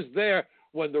 I was there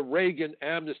when the Reagan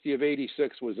amnesty of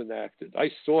 86 was enacted. I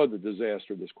saw the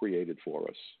disaster this created for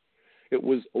us. It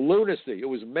was lunacy. It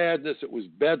was madness. It was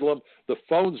bedlam. The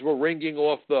phones were ringing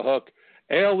off the hook.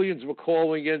 Aliens were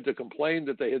calling in to complain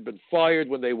that they had been fired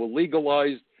when they were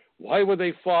legalized. Why were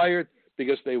they fired?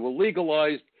 Because they were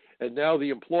legalized. And now the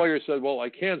employer said, well, I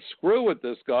can't screw with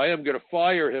this guy. I'm going to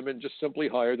fire him and just simply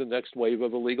hire the next wave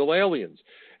of illegal aliens.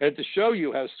 And to show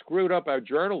you how screwed up our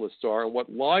journalists are and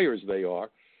what liars they are,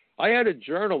 I had a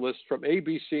journalist from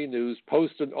ABC News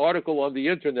post an article on the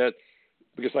internet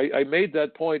because I made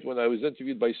that point when I was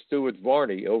interviewed by Stuart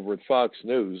Varney over at Fox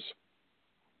News.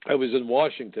 I was in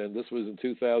Washington. This was in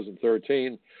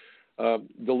 2013,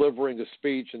 delivering a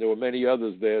speech, and there were many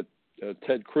others there.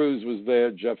 Ted Cruz was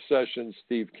there, Jeff Sessions,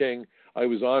 Steve King. I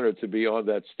was honored to be on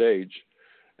that stage.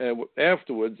 And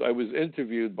afterwards, I was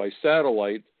interviewed by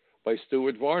satellite by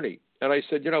Stuart Varney. And I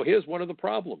said, here's one of the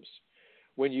problems.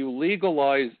 When you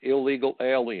legalize illegal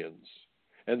aliens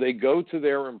and they go to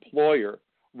their employer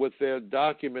with their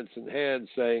documents in hand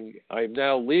saying, I'm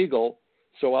now legal,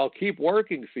 so I'll keep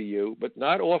working for you, but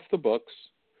not off the books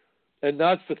and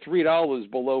not for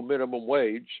 $3 below minimum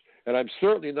wage, and I'm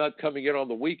certainly not coming in on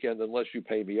the weekend unless you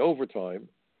pay me overtime,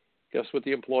 guess what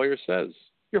the employer says?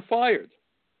 You're fired.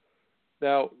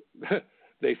 Now,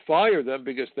 they fire them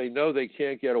because they know they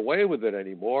can't get away with it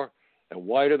anymore. And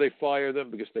why do they fire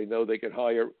them? Because they know they can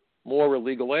hire more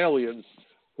illegal aliens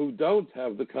who don't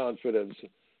have the confidence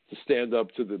to stand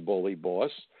up to the bully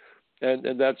boss.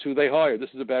 And that's who they hire. This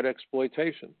is about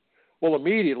exploitation. Well,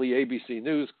 immediately ABC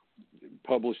News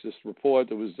published this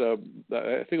report. It was,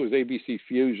 I think it was ABC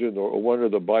Fusion or one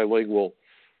of the bilingual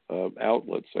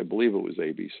outlets. I believe it was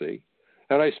ABC.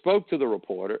 And I spoke to the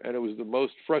reporter, and it was the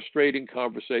most frustrating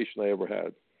conversation I ever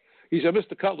had. He said,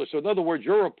 Mr. Cutler, so in other words,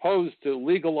 you're opposed to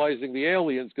legalizing the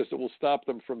aliens because it will stop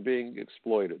them from being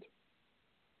exploited.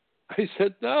 I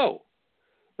said, no,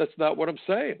 that's not what I'm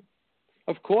saying.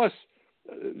 Of course,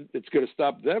 it's going to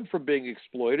stop them from being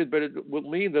exploited, but it will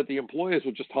mean that the employers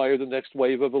will just hire the next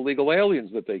wave of illegal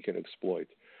aliens that they can exploit.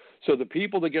 So the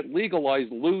people that get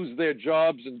legalized lose their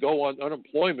jobs and go on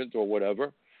unemployment or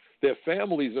whatever. Their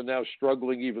families are now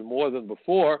struggling even more than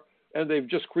before, and they've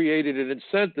just created an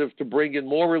incentive to bring in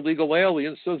more illegal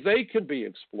aliens so they can be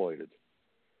exploited.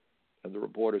 And the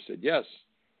reporter said, yes,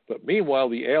 but meanwhile,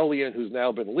 the alien who's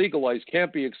now been legalized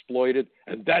can't be exploited,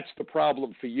 and that's the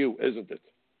problem for you, isn't it?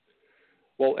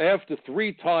 Well, after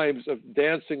 3 times of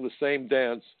dancing the same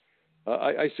dance,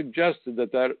 I suggested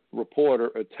that reporter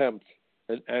attempt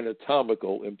an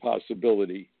anatomical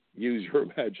impossibility. Use your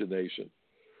imagination.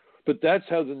 But that's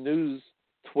how the news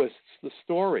twists the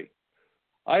story.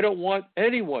 I don't want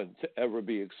anyone to ever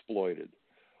be exploited.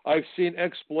 I've seen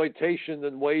exploitation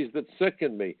in ways that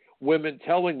sicken me. Women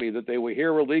telling me that they were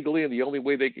here illegally and the only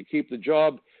way they could keep the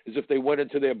job is if they went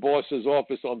into their boss's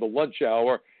office on the lunch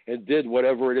hour and did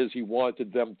whatever it is he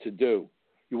wanted them to do.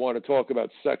 You want to talk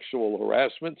about sexual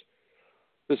harassment?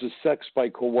 This is sex by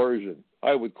coercion.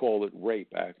 I would call it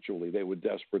rape, actually. They were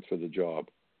desperate for the job.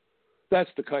 That's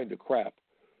the kind of crap.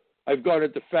 I've gone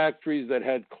into factories that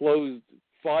had closed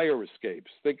fire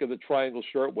escapes. Think of the Triangle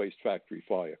Shirtwaist Factory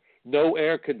fire. No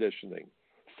air conditioning.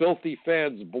 Filthy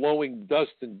fans blowing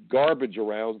dust and garbage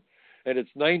around, and it's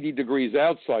 90 degrees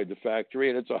outside the factory,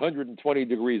 and it's 120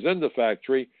 degrees in the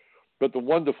factory, but the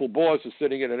wonderful boss is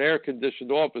sitting in an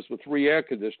air-conditioned office with 3 air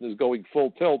conditioners going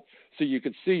full tilt, so you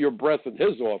could see your breath in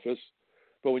his office,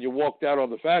 but when you walked out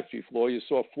on the factory floor, you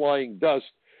saw flying dust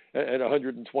and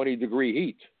 120-degree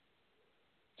heat.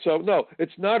 So, no,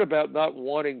 it's not about not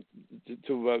wanting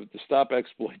to stop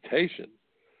exploitation.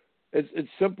 It's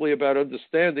simply about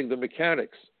understanding the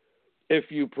mechanics. If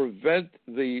you prevent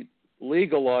the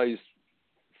legalized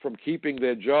from keeping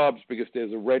their jobs because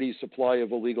there's a ready supply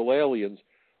of illegal aliens,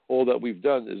 all that we've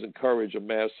done is encourage a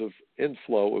massive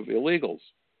inflow of illegals.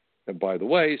 And by the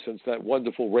way, since that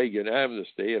wonderful Reagan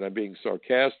amnesty, and I'm being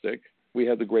sarcastic, we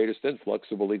had the greatest influx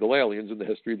of illegal aliens in the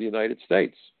history of the United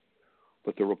States.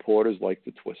 But the reporters like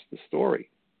to twist the story.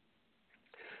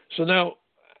 So now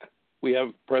we have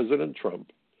President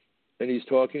Trump, and he's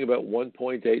talking about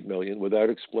 1.8 million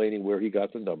without explaining where he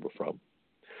got the number from.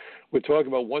 We're talking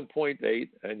about 1.8,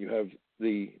 and you have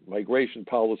the Migration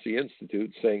Policy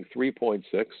Institute saying 3.6.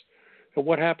 And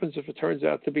what happens if it turns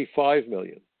out to be 5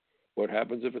 million? What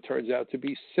happens if it turns out to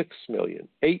be 6 million,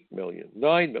 8 million,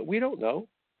 9 million? We don't know.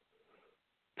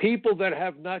 People that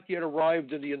have not yet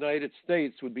arrived in the United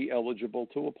States would be eligible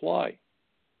to apply.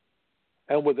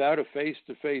 And without a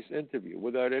face-to-face interview,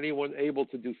 without anyone able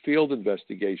to do field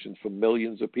investigations for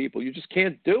millions of people, you just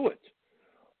can't do it.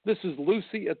 This is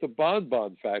Lucy at the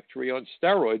Bonbon Factory on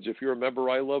steroids, if you remember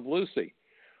I Love Lucy.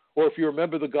 Or if you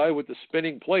remember the guy with the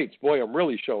spinning plates. Boy, I'm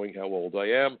really showing how old I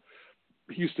am.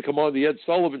 He used to come on the Ed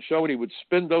Sullivan Show, and he would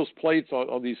spin those plates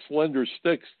on these slender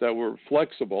sticks that were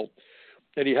flexible.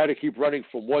 And he had to keep running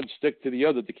from one stick to the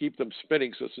other to keep them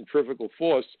spinning, so centrifugal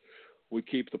force would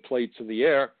keep the plates in the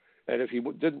air. And if he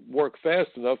didn't work fast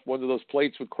enough, one of those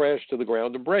plates would crash to the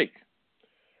ground and break.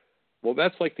 Well,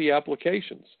 that's like the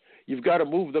applications. You've got to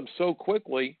move them so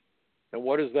quickly, and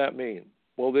what does that mean?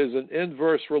 Well, there's an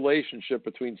inverse relationship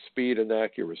between speed and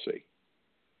accuracy.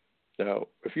 Now,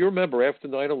 if you remember, after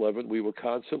 9/11, we were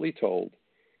constantly told,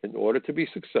 in order to be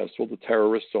successful, the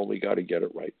terrorists only got to get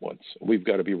it right once. We've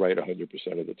got to be right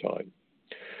 100% of the time.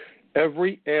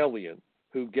 Every alien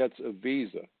who gets a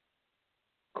visa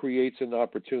creates an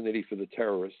opportunity for the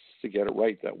terrorists to get it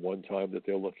right that one time that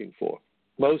they're looking for.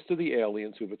 Most of the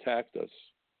aliens who've attacked us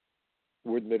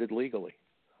were admitted legally.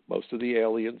 Most of the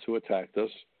aliens who attacked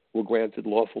us were granted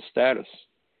lawful status.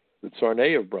 The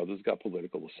Tsarnaev brothers got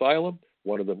political asylum.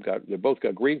 They both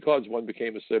got green cards. One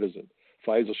became a citizen.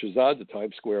 Faisal Shahzad, the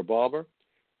Times Square bomber,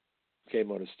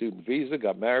 came on a student visa,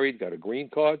 got married, got a green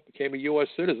card, became a U.S.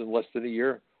 citizen less than a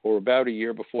year or about a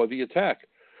year before the attack.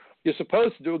 You're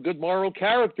supposed to do a good moral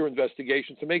character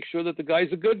investigation to make sure that the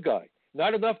guy's a good guy.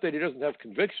 Not enough that he doesn't have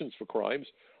convictions for crimes,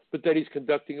 but that he's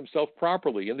conducting himself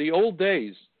properly. In the old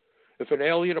days, if an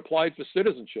alien applied for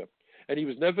citizenship and he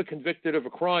was never convicted of a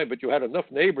crime, but you had enough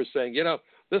neighbors saying,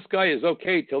 this guy is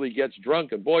okay till he gets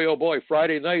drunk, and boy, oh boy,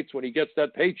 Friday nights when he gets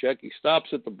that paycheck, he stops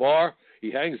at the bar,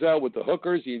 he hangs out with the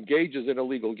hookers, he engages in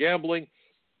illegal gambling,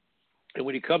 and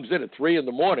when he comes in at 3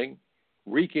 a.m,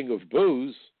 reeking of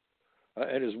booze,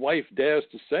 and his wife dares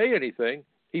to say anything,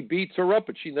 he beats her up,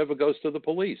 but she never goes to the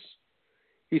police.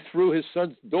 He threw his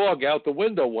son's dog out the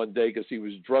window one day because he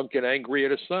was drunk and angry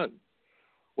at his son.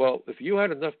 Well, if you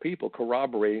had enough people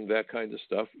corroborating that kind of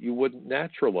stuff, you wouldn't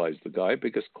naturalize the guy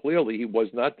because clearly he was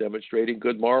not demonstrating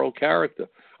good moral character.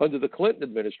 Under the Clinton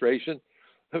administration,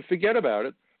 forget about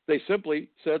it. They simply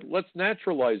said, let's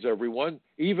naturalize everyone,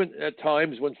 even at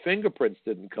times when fingerprints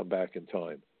didn't come back in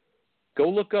time. Go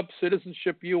look up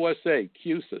Citizenship USA,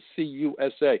 CUSA,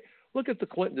 C-U-S-A. Look at the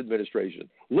Clinton administration.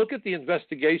 Look at the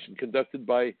investigation conducted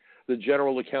by the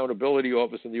General Accountability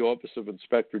Office and the Office of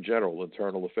Inspector General,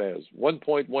 Internal Affairs.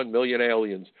 1.1 million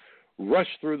aliens rush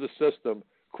through the system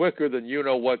quicker than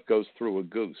you-know-what goes through a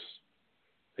goose.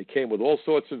 They came with all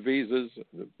sorts of visas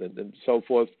and so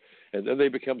forth, and then they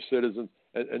become citizens,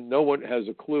 and no one has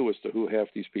a clue as to who half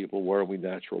these people were, and we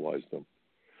naturalized them.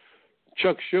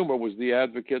 Chuck Schumer was the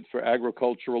advocate for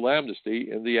agricultural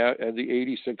amnesty in the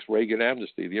 86 Reagan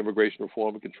amnesty, the Immigration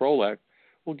Reform and Control Act.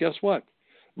 Well, guess what?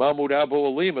 Mahmoud Abu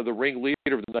Alima, the ringleader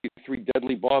of the 93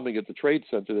 deadly bombing at the Trade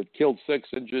Center that killed 6,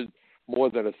 injured more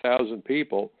than 1,000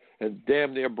 people, and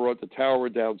damn near brought the tower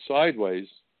down sideways,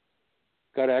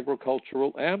 got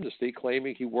agricultural amnesty,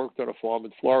 claiming he worked on a farm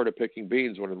in Florida picking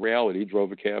beans when in reality he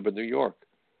drove a cab in New York.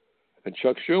 And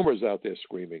Chuck Schumer's out there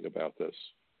screaming about this.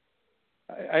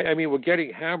 I mean, we're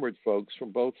getting hammered, folks,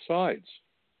 from both sides.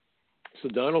 So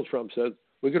Donald Trump said,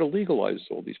 we're going to legalize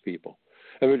all these people,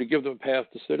 and we're going to give them a path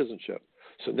to citizenship.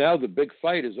 So now the big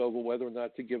fight is over whether or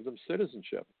not to give them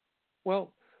citizenship.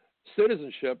 Well,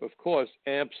 citizenship, of course,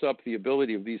 amps up the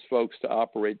ability of these folks to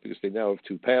operate because they now have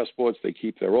two passports. They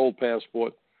keep their old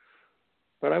passport.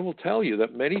 But I will tell you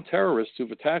that many terrorists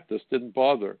who've attacked us did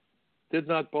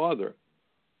not bother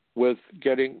with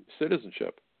getting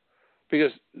citizenship,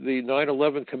 because the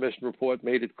 9/11 Commission report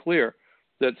made it clear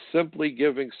that simply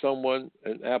giving someone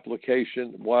an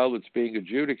application while it's being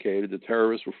adjudicated, the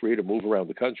terrorists were free to move around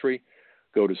the country,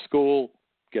 go to school,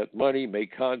 get money,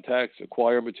 make contacts,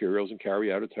 acquire materials, and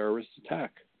carry out a terrorist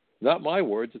attack. Not my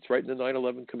words. It's right in the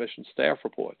 9/11 Commission staff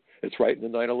report. It's right in the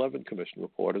 9/11 Commission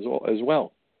report as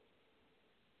well.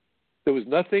 There was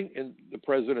nothing in the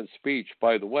president's speech,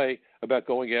 by the way, about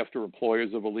going after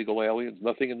employers of illegal aliens,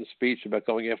 nothing in the speech about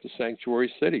going after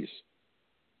sanctuary cities.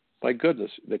 My goodness,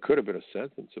 there could have been a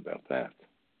sentence about that.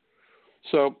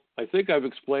 So I think I've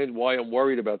explained why I'm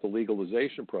worried about the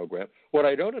legalization program. What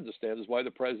I don't understand is why the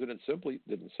president simply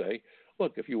didn't say,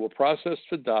 look, if you were processed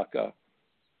for DACA,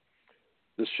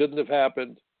 this shouldn't have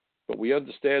happened, but we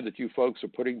understand that you folks are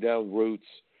putting down roots.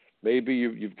 Maybe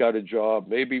you've got a job.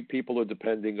 Maybe people are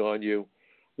depending on you.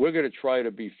 We're going to try to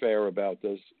be fair about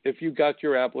this. If you got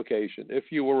your application,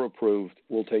 if you were approved,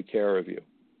 we'll take care of you.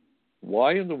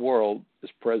 Why in the world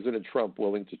is President Trump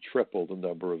willing to triple the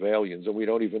number of aliens, and we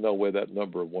don't even know where that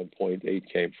number of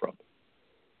 1.8 came from?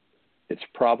 It's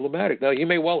problematic. Now, he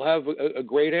may well have a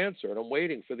great answer, and I'm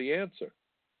waiting for the answer.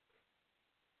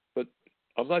 But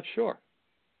I'm not sure.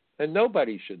 And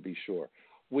nobody should be sure.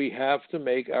 We have to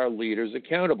make our leaders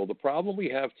accountable. The problem we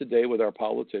have today with our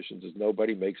politicians is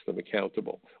nobody makes them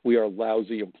accountable. We are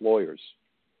lousy employers.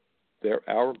 They're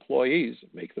our employees.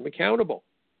 Make them accountable,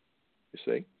 you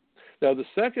see. Now, the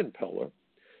second pillar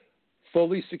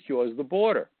fully secures the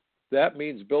border. That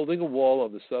means building a wall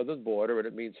on the southern border, and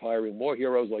it means hiring more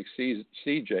heroes like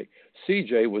CJ.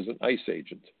 CJ was an ICE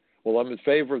agent. Well, I'm in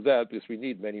favor of that because we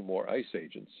need many more ICE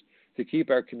agents to keep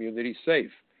our communities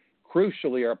safe.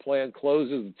 Crucially, our plan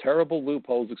closes the terrible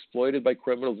loopholes exploited by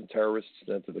criminals and terrorists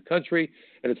to enter the country,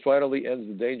 and it finally ends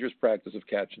the dangerous practice of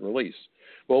catch and release.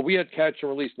 Well, we had catch and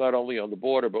release not only on the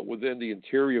border, but within the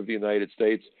interior of the United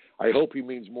States. I hope he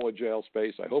means more jail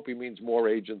space. I hope he means more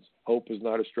agents. Hope is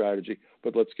not a strategy,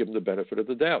 but let's give him the benefit of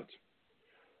the doubt.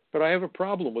 But I have a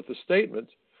problem with the statement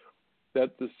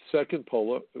that the second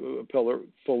pillar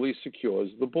fully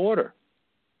secures the border.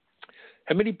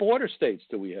 How many border states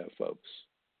do we have, folks?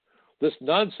 This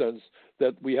nonsense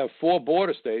that we have 4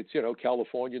 border states,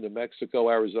 California, New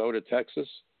Mexico, Arizona, Texas,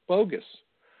 bogus.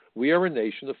 We are a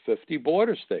nation of 50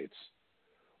 border states.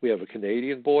 We have a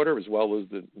Canadian border as well as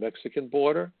the Mexican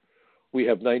border. We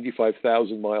have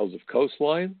 95,000 miles of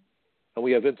coastline, and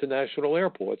we have international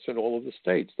airports in all of the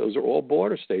states. Those are all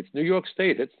border states. New York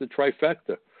State hits the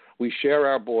trifecta. We share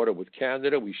our border with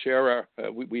Canada. We share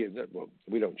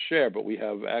we don't share, but we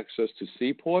have access to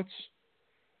seaports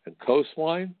and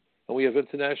coastline, and we have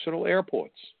international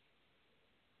airports.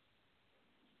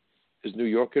 Is New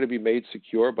York going to be made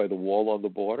secure by the wall on the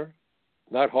border?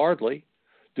 Not hardly.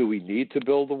 Do we need to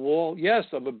build a wall? Yes,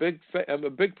 I'm a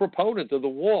big proponent of the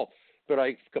wall, but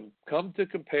I come to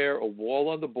compare a wall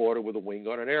on the border with a wing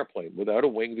on an airplane. Without a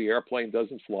wing, the airplane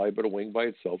doesn't fly, but a wing by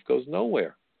itself goes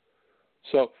nowhere.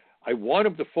 So I want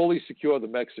him to fully secure the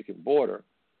Mexican border,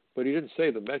 but he didn't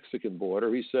say the Mexican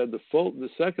border. He said the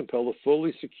second pillar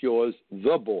fully secures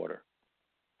the border.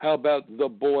 How about the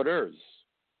borders?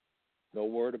 No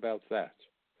word about that.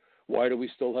 Why do we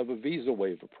still have a visa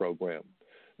waiver program?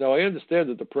 Now, I understand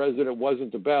that the president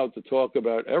wasn't about to talk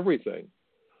about everything,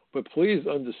 but please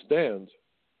understand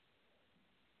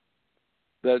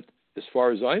that as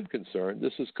far as I'm concerned,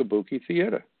 this is kabuki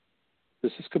theater.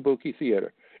 This is kabuki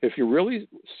theater. If you're really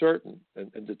certain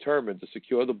and determined to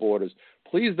secure the borders,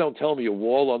 please don't tell me a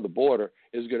wall on the border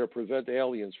is going to prevent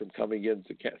aliens from coming in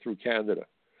through Canada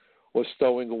or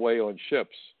stowing away on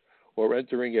ships or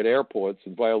entering at airports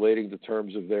and violating the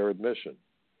terms of their admission.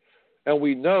 And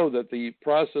we know that the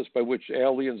process by which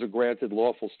aliens are granted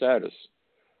lawful status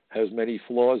has many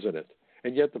flaws in it.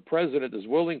 And yet the president is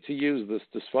willing to use this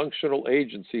dysfunctional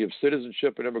agency of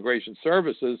Citizenship and Immigration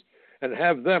Services and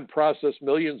have them process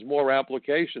millions more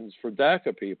applications for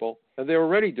DACA people. And they're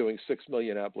already doing 6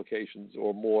 million applications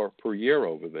or more per year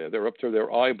over there. They're up to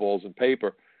their eyeballs in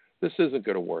paper. This isn't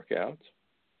going to work out.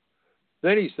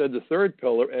 Then he said the third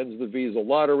pillar ends the visa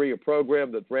lottery, a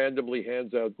program that randomly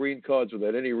hands out green cards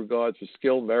without any regard for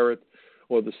skill, merit,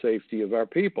 or the safety of our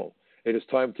people. It is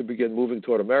time to begin moving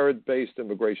toward a merit-based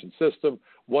immigration system,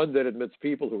 one that admits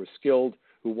people who are skilled,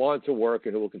 who want to work,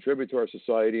 and who will contribute to our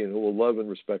society, and who will love and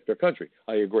respect our country.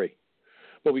 I agree.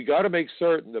 But we got to make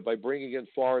certain that by bringing in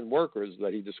foreign workers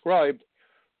that he described,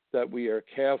 that we are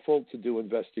careful to do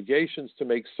investigations to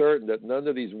make certain that none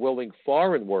of these willing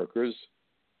foreign workers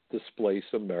displace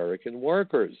American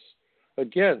workers.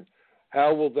 Again,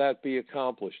 how will that be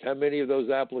accomplished? How many of those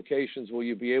applications will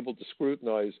you be able to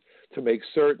scrutinize to make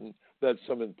certain that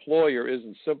some employer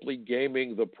isn't simply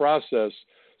gaming the process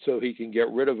so he can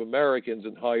get rid of Americans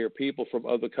and hire people from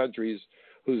other countries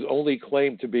whose only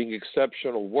claim to being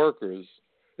exceptional workers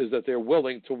is that they're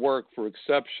willing to work for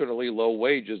exceptionally low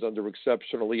wages under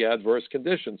exceptionally adverse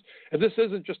conditions. And this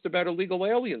isn't just about illegal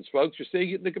aliens, folks. You're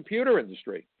seeing it in the computer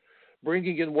industry,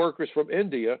 bringing in workers from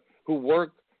India who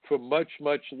work for much,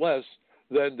 much less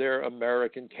than their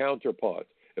American counterpart.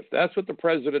 If that's what the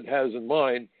president has in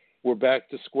mind, we're back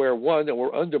to square one, and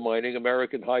we're undermining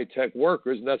American high-tech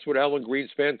workers, and that's what Alan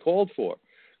Greenspan called for.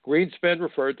 Greenspan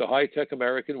referred to high-tech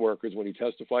American workers when he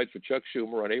testified for Chuck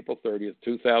Schumer on April 30th,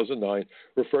 2009,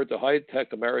 referred to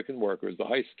high-tech American workers, the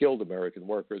high-skilled American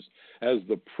workers, as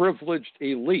the privileged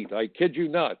elite. I kid you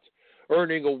not,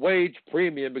 earning a wage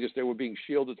premium because they were being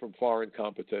shielded from foreign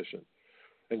competition.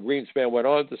 And Greenspan went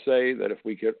on to say that if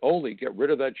we could only get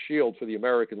rid of that shield for the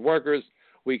American workers,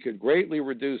 we could greatly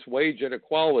reduce wage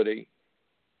inequality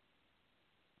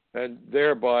and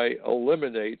thereby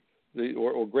eliminate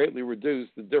or greatly reduce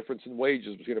the difference in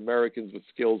wages between Americans with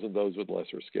skills and those with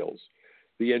lesser skills,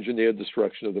 the engineered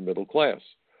destruction of the middle class.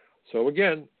 So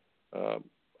again,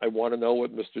 I want to know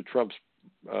what Mr. Trump's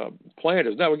plan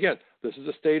is. Now, again, this is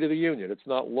a State of the Union. It's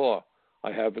not law.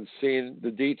 I haven't seen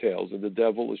the details, and the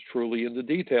devil is truly in the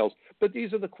details. But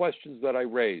these are the questions that I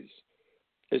raise.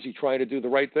 Is he trying to do the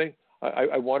right thing?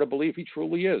 I want to believe he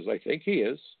truly is. I think he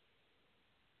is.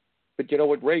 But you know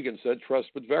what Reagan said, trust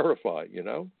but verify, you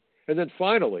know? And then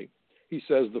finally, he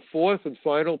says the fourth and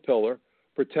final pillar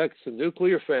protects the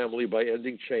nuclear family by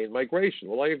ending chain migration.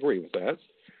 Well, I agree with that.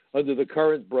 Under the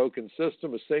current broken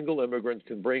system, a single immigrant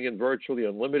can bring in virtually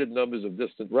unlimited numbers of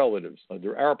distant relatives.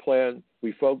 Under our plan,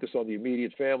 we focus on the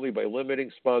immediate family by limiting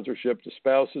sponsorship to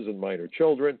spouses and minor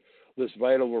children. This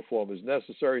vital reform is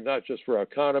necessary not just for our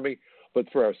economy, but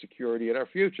for our security and our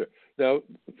future. Now,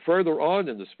 further on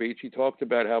in the speech, he talked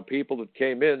about how people that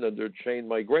came in under chain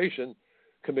migration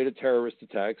committed terrorist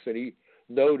attacks, and he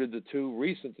noted the two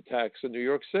recent attacks in New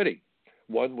York City.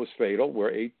 One was fatal,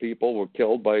 where 8 people were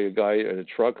killed by a guy in a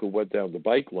truck who went down the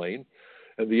bike lane,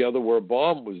 and the other where a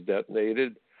bomb was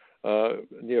detonated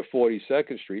near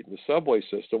 42nd Street in the subway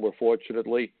system, where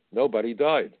fortunately nobody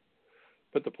died.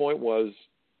 But the point was,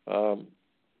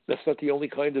 that's not the only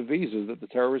kind of visas that the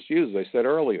terrorists use, as I said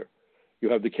earlier. You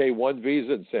have the K-1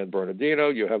 visa in San Bernardino.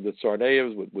 You have the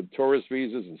Tsarnaevs with tourist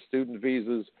visas and student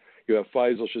visas. You have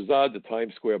Faisal Shahzad, the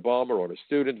Times Square bomber, on a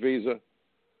student visa.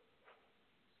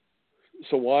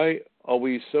 So why are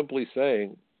we simply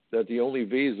saying that the only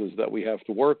visas that we have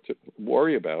to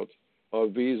worry about are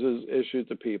visas issued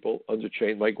to people under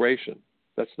chain migration?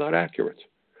 That's not accurate.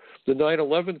 The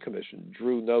 9/11 Commission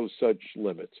drew no such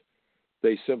limit.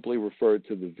 They simply referred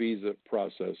to the visa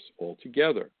process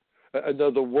altogether.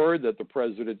 Another word that the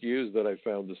president used that I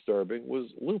found disturbing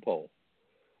was loophole.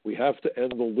 We have to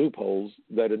end the loopholes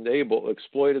that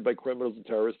exploited by criminals and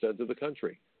terrorists to enter the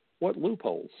country. What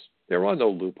loopholes? There are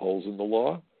no loopholes in the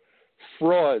law.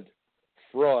 Fraud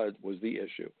was the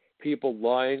issue. People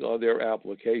lying on their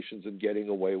applications and getting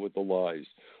away with the lies,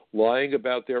 lying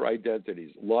about their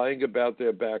identities, lying about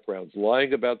their backgrounds,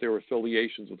 lying about their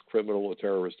affiliations with criminal or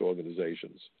terrorist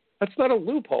organizations. That's not a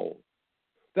loophole.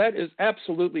 That is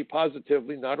absolutely,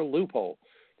 positively not a loophole.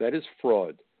 That is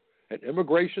fraud. And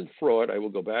immigration fraud, I will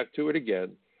go back to it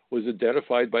again, was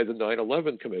identified by the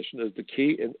 9/11 Commission as the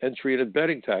key entry and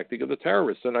embedding tactic of the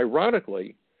terrorists. And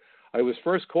ironically, I was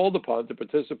first called upon to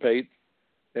participate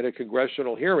in a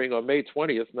congressional hearing on May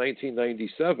 20th,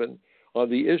 1997, on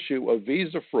the issue of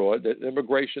visa fraud and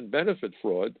immigration benefit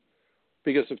fraud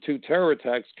because of 2 terror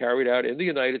attacks carried out in the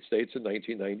United States in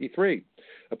 1993.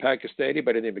 A Pakistani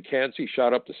by the name of Kansi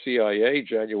shot up the CIA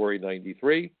January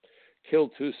 93,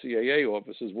 killed 2 CIA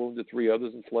officers, wounded 3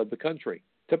 others, and fled the country.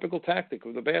 Typical tactic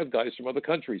of the bad guys from other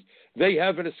countries. They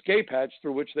have an escape hatch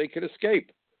through which they can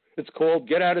escape. It's called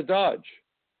get out of Dodge.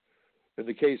 In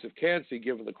the case of Kansi,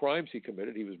 given the crimes he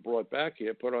committed, he was brought back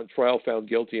here, put on trial, found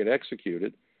guilty, and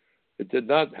executed. It did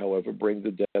not, however, bring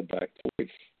the dead back to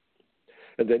life.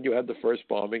 And then you had the first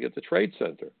bombing at the Trade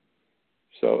Center.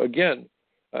 So again,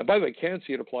 by the way,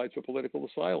 Kansi had applied for political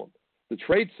asylum. The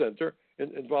Trade Center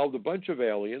involved a bunch of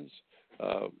aliens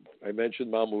I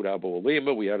mentioned Mahmoud Abu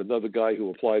Alima. We had another guy who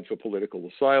applied for political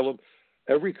asylum.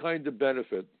 Every kind of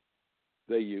benefit,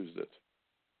 they used it,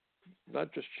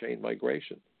 not just chain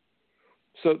migration.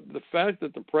 So the fact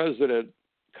that the president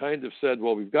kind of said,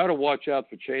 well, we've got to watch out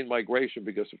for chain migration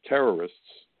because of terrorists,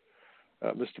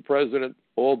 Mr. President,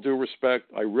 all due respect,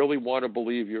 I really want to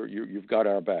believe you've got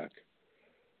our back.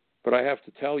 But I have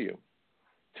to tell you,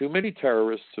 too many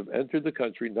terrorists have entered the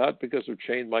country not because of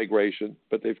chain migration,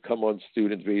 but they've come on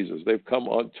student visas. They've come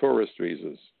on tourist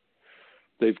visas.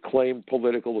 They've claimed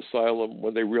political asylum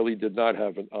when they really did not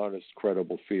have an honest,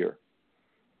 credible fear.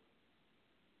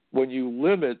 When you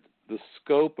limit the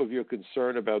scope of your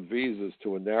concern about visas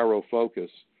to a narrow focus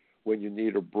when you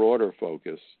need a broader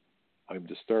focus, I'm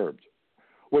disturbed.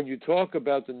 When you talk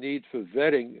about the need for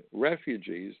vetting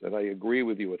refugees, and I agree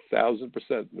with you 1,000%,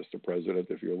 Mr. President,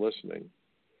 if you're listening,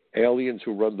 aliens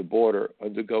who run the border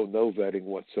undergo no vetting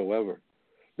whatsoever.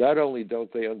 Not only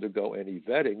don't they undergo any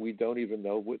vetting, we don't even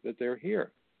know that they're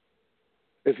here.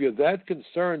 If you're that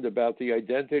concerned about the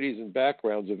identities and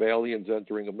backgrounds of aliens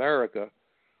entering America,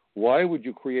 why would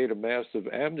you create a massive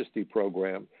amnesty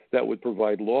program that would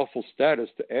provide lawful status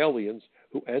to aliens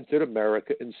who entered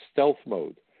America in stealth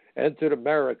mode, entered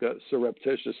America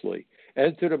surreptitiously,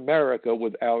 entered America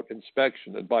without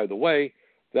inspection? And by the way,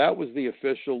 that was the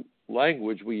official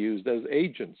language we used as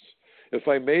agents. If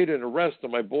I made an arrest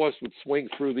and my boss would swing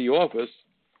through the office,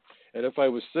 and if I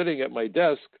was sitting at my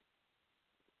desk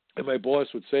and my boss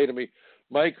would say to me,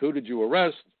 Mike, who did you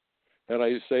arrest? And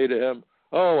I say to him,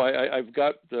 oh, I've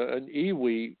got an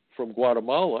Iwi from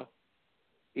Guatemala.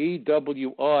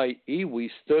 EWI, Iwi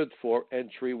stood for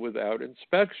entry without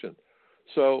inspection.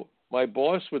 So my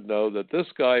boss would know that this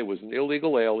guy was an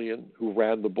illegal alien who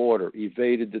ran the border,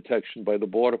 evaded detection by the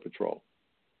Border Patrol.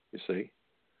 You see?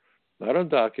 Not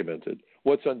undocumented.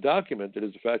 What's undocumented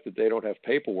is the fact that they don't have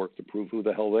paperwork to prove who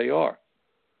the hell they are.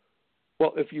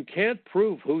 Well, if you can't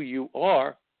prove who you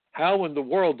are, how in the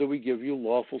world do we give you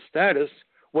lawful status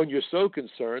when you're so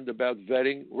concerned about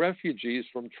vetting refugees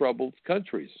from troubled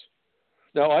countries?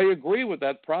 Now, I agree with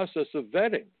that process of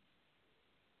vetting,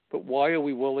 but why are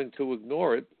we willing to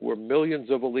ignore it where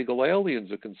millions of illegal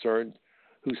aliens are concerned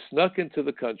who snuck into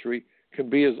the country, can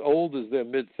be as old as their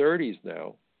mid-30s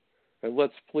now? And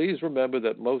let's please remember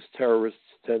that most terrorists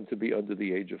tend to be under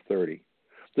the age of 30.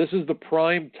 This is the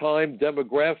prime time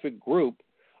demographic group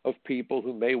of people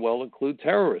who may well include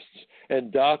terrorists.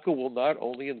 And DACA will not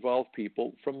only involve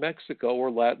people from Mexico or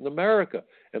Latin America.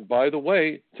 And by the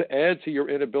way, to add to your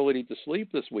inability to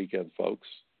sleep this weekend, folks,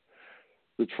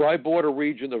 the tri-border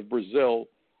region of Brazil,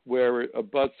 where it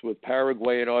abuts with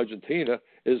Paraguay and Argentina,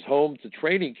 is home to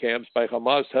training camps by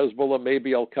Hamas, Hezbollah,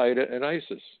 maybe Al-Qaeda, and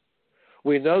ISIS.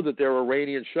 We know that there are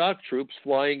Iranian shock troops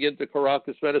flying into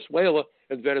Caracas, Venezuela,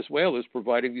 and Venezuela is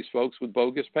providing these folks with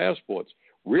bogus passports.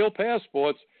 Real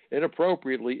passports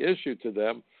inappropriately issued to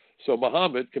them, so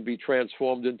Muhammad can be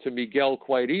transformed into Miguel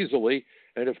quite easily.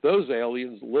 And if those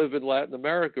aliens live in Latin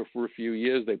America for a few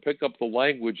years, they pick up the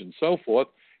language and so forth,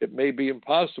 it may be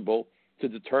impossible to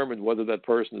determine whether that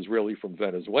person is really from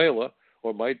Venezuela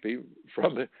or might be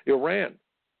from Iran.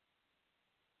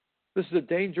 This is a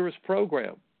dangerous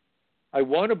program. I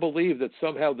want to believe that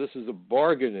somehow this is a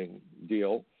bargaining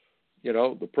deal. You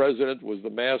know, the president was the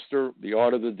master, the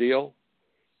art of the deal,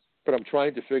 but I'm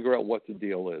trying to figure out what the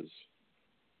deal is.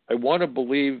 I want to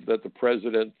believe that the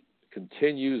president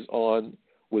continues on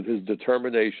with his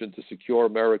determination to secure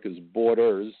America's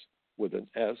borders with an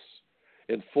S,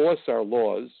 enforce our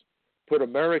laws, put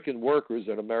American workers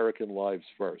and American lives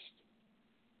first.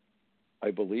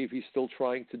 I believe he's still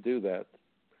trying to do that.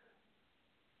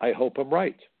 I hope I'm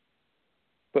right.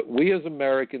 But we as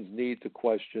Americans need to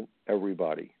question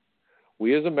everybody.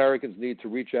 We as Americans need to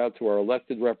reach out to our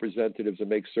elected representatives and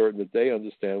make certain that they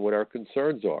understand what our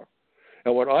concerns are.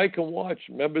 And when I can watch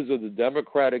members of the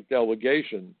Democratic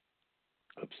delegation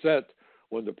upset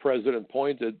when the president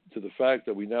pointed to the fact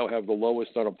that we now have the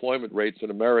lowest unemployment rates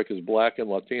in America's Black and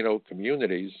Latino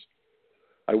communities,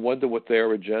 I wonder what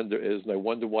their agenda is, and I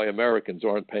wonder why Americans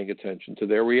aren't paying attention to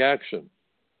their reaction.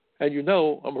 And you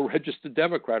know, I'm a registered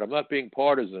Democrat. I'm not being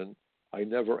partisan. I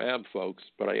never am, folks,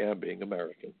 but I am being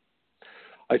American.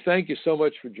 I thank you so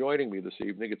much for joining me this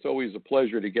evening. It's always a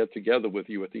pleasure to get together with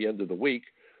you at the end of the week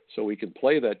so we can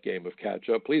play that game of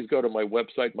catch-up. Please go to my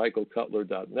website,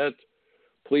 michaelcutler.net.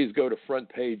 Please go to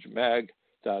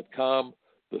frontpagemag.com,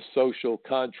 The Social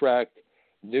Contract,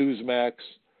 Newsmax.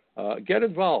 Get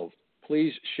involved.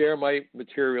 Please share my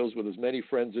materials with as many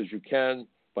friends as you can,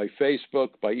 by Facebook,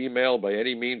 by email, by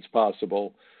any means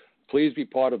possible. Please be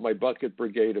part of my bucket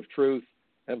brigade of truth.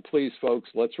 And please, folks,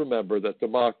 let's remember that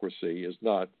democracy is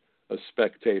not a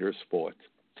spectator sport.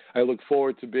 I look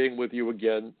forward to being with you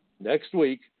again next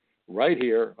week, right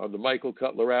here on the Michael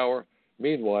Cutler Hour.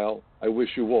 Meanwhile, I wish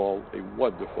you all a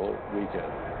wonderful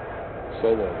weekend. So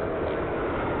long, everybody.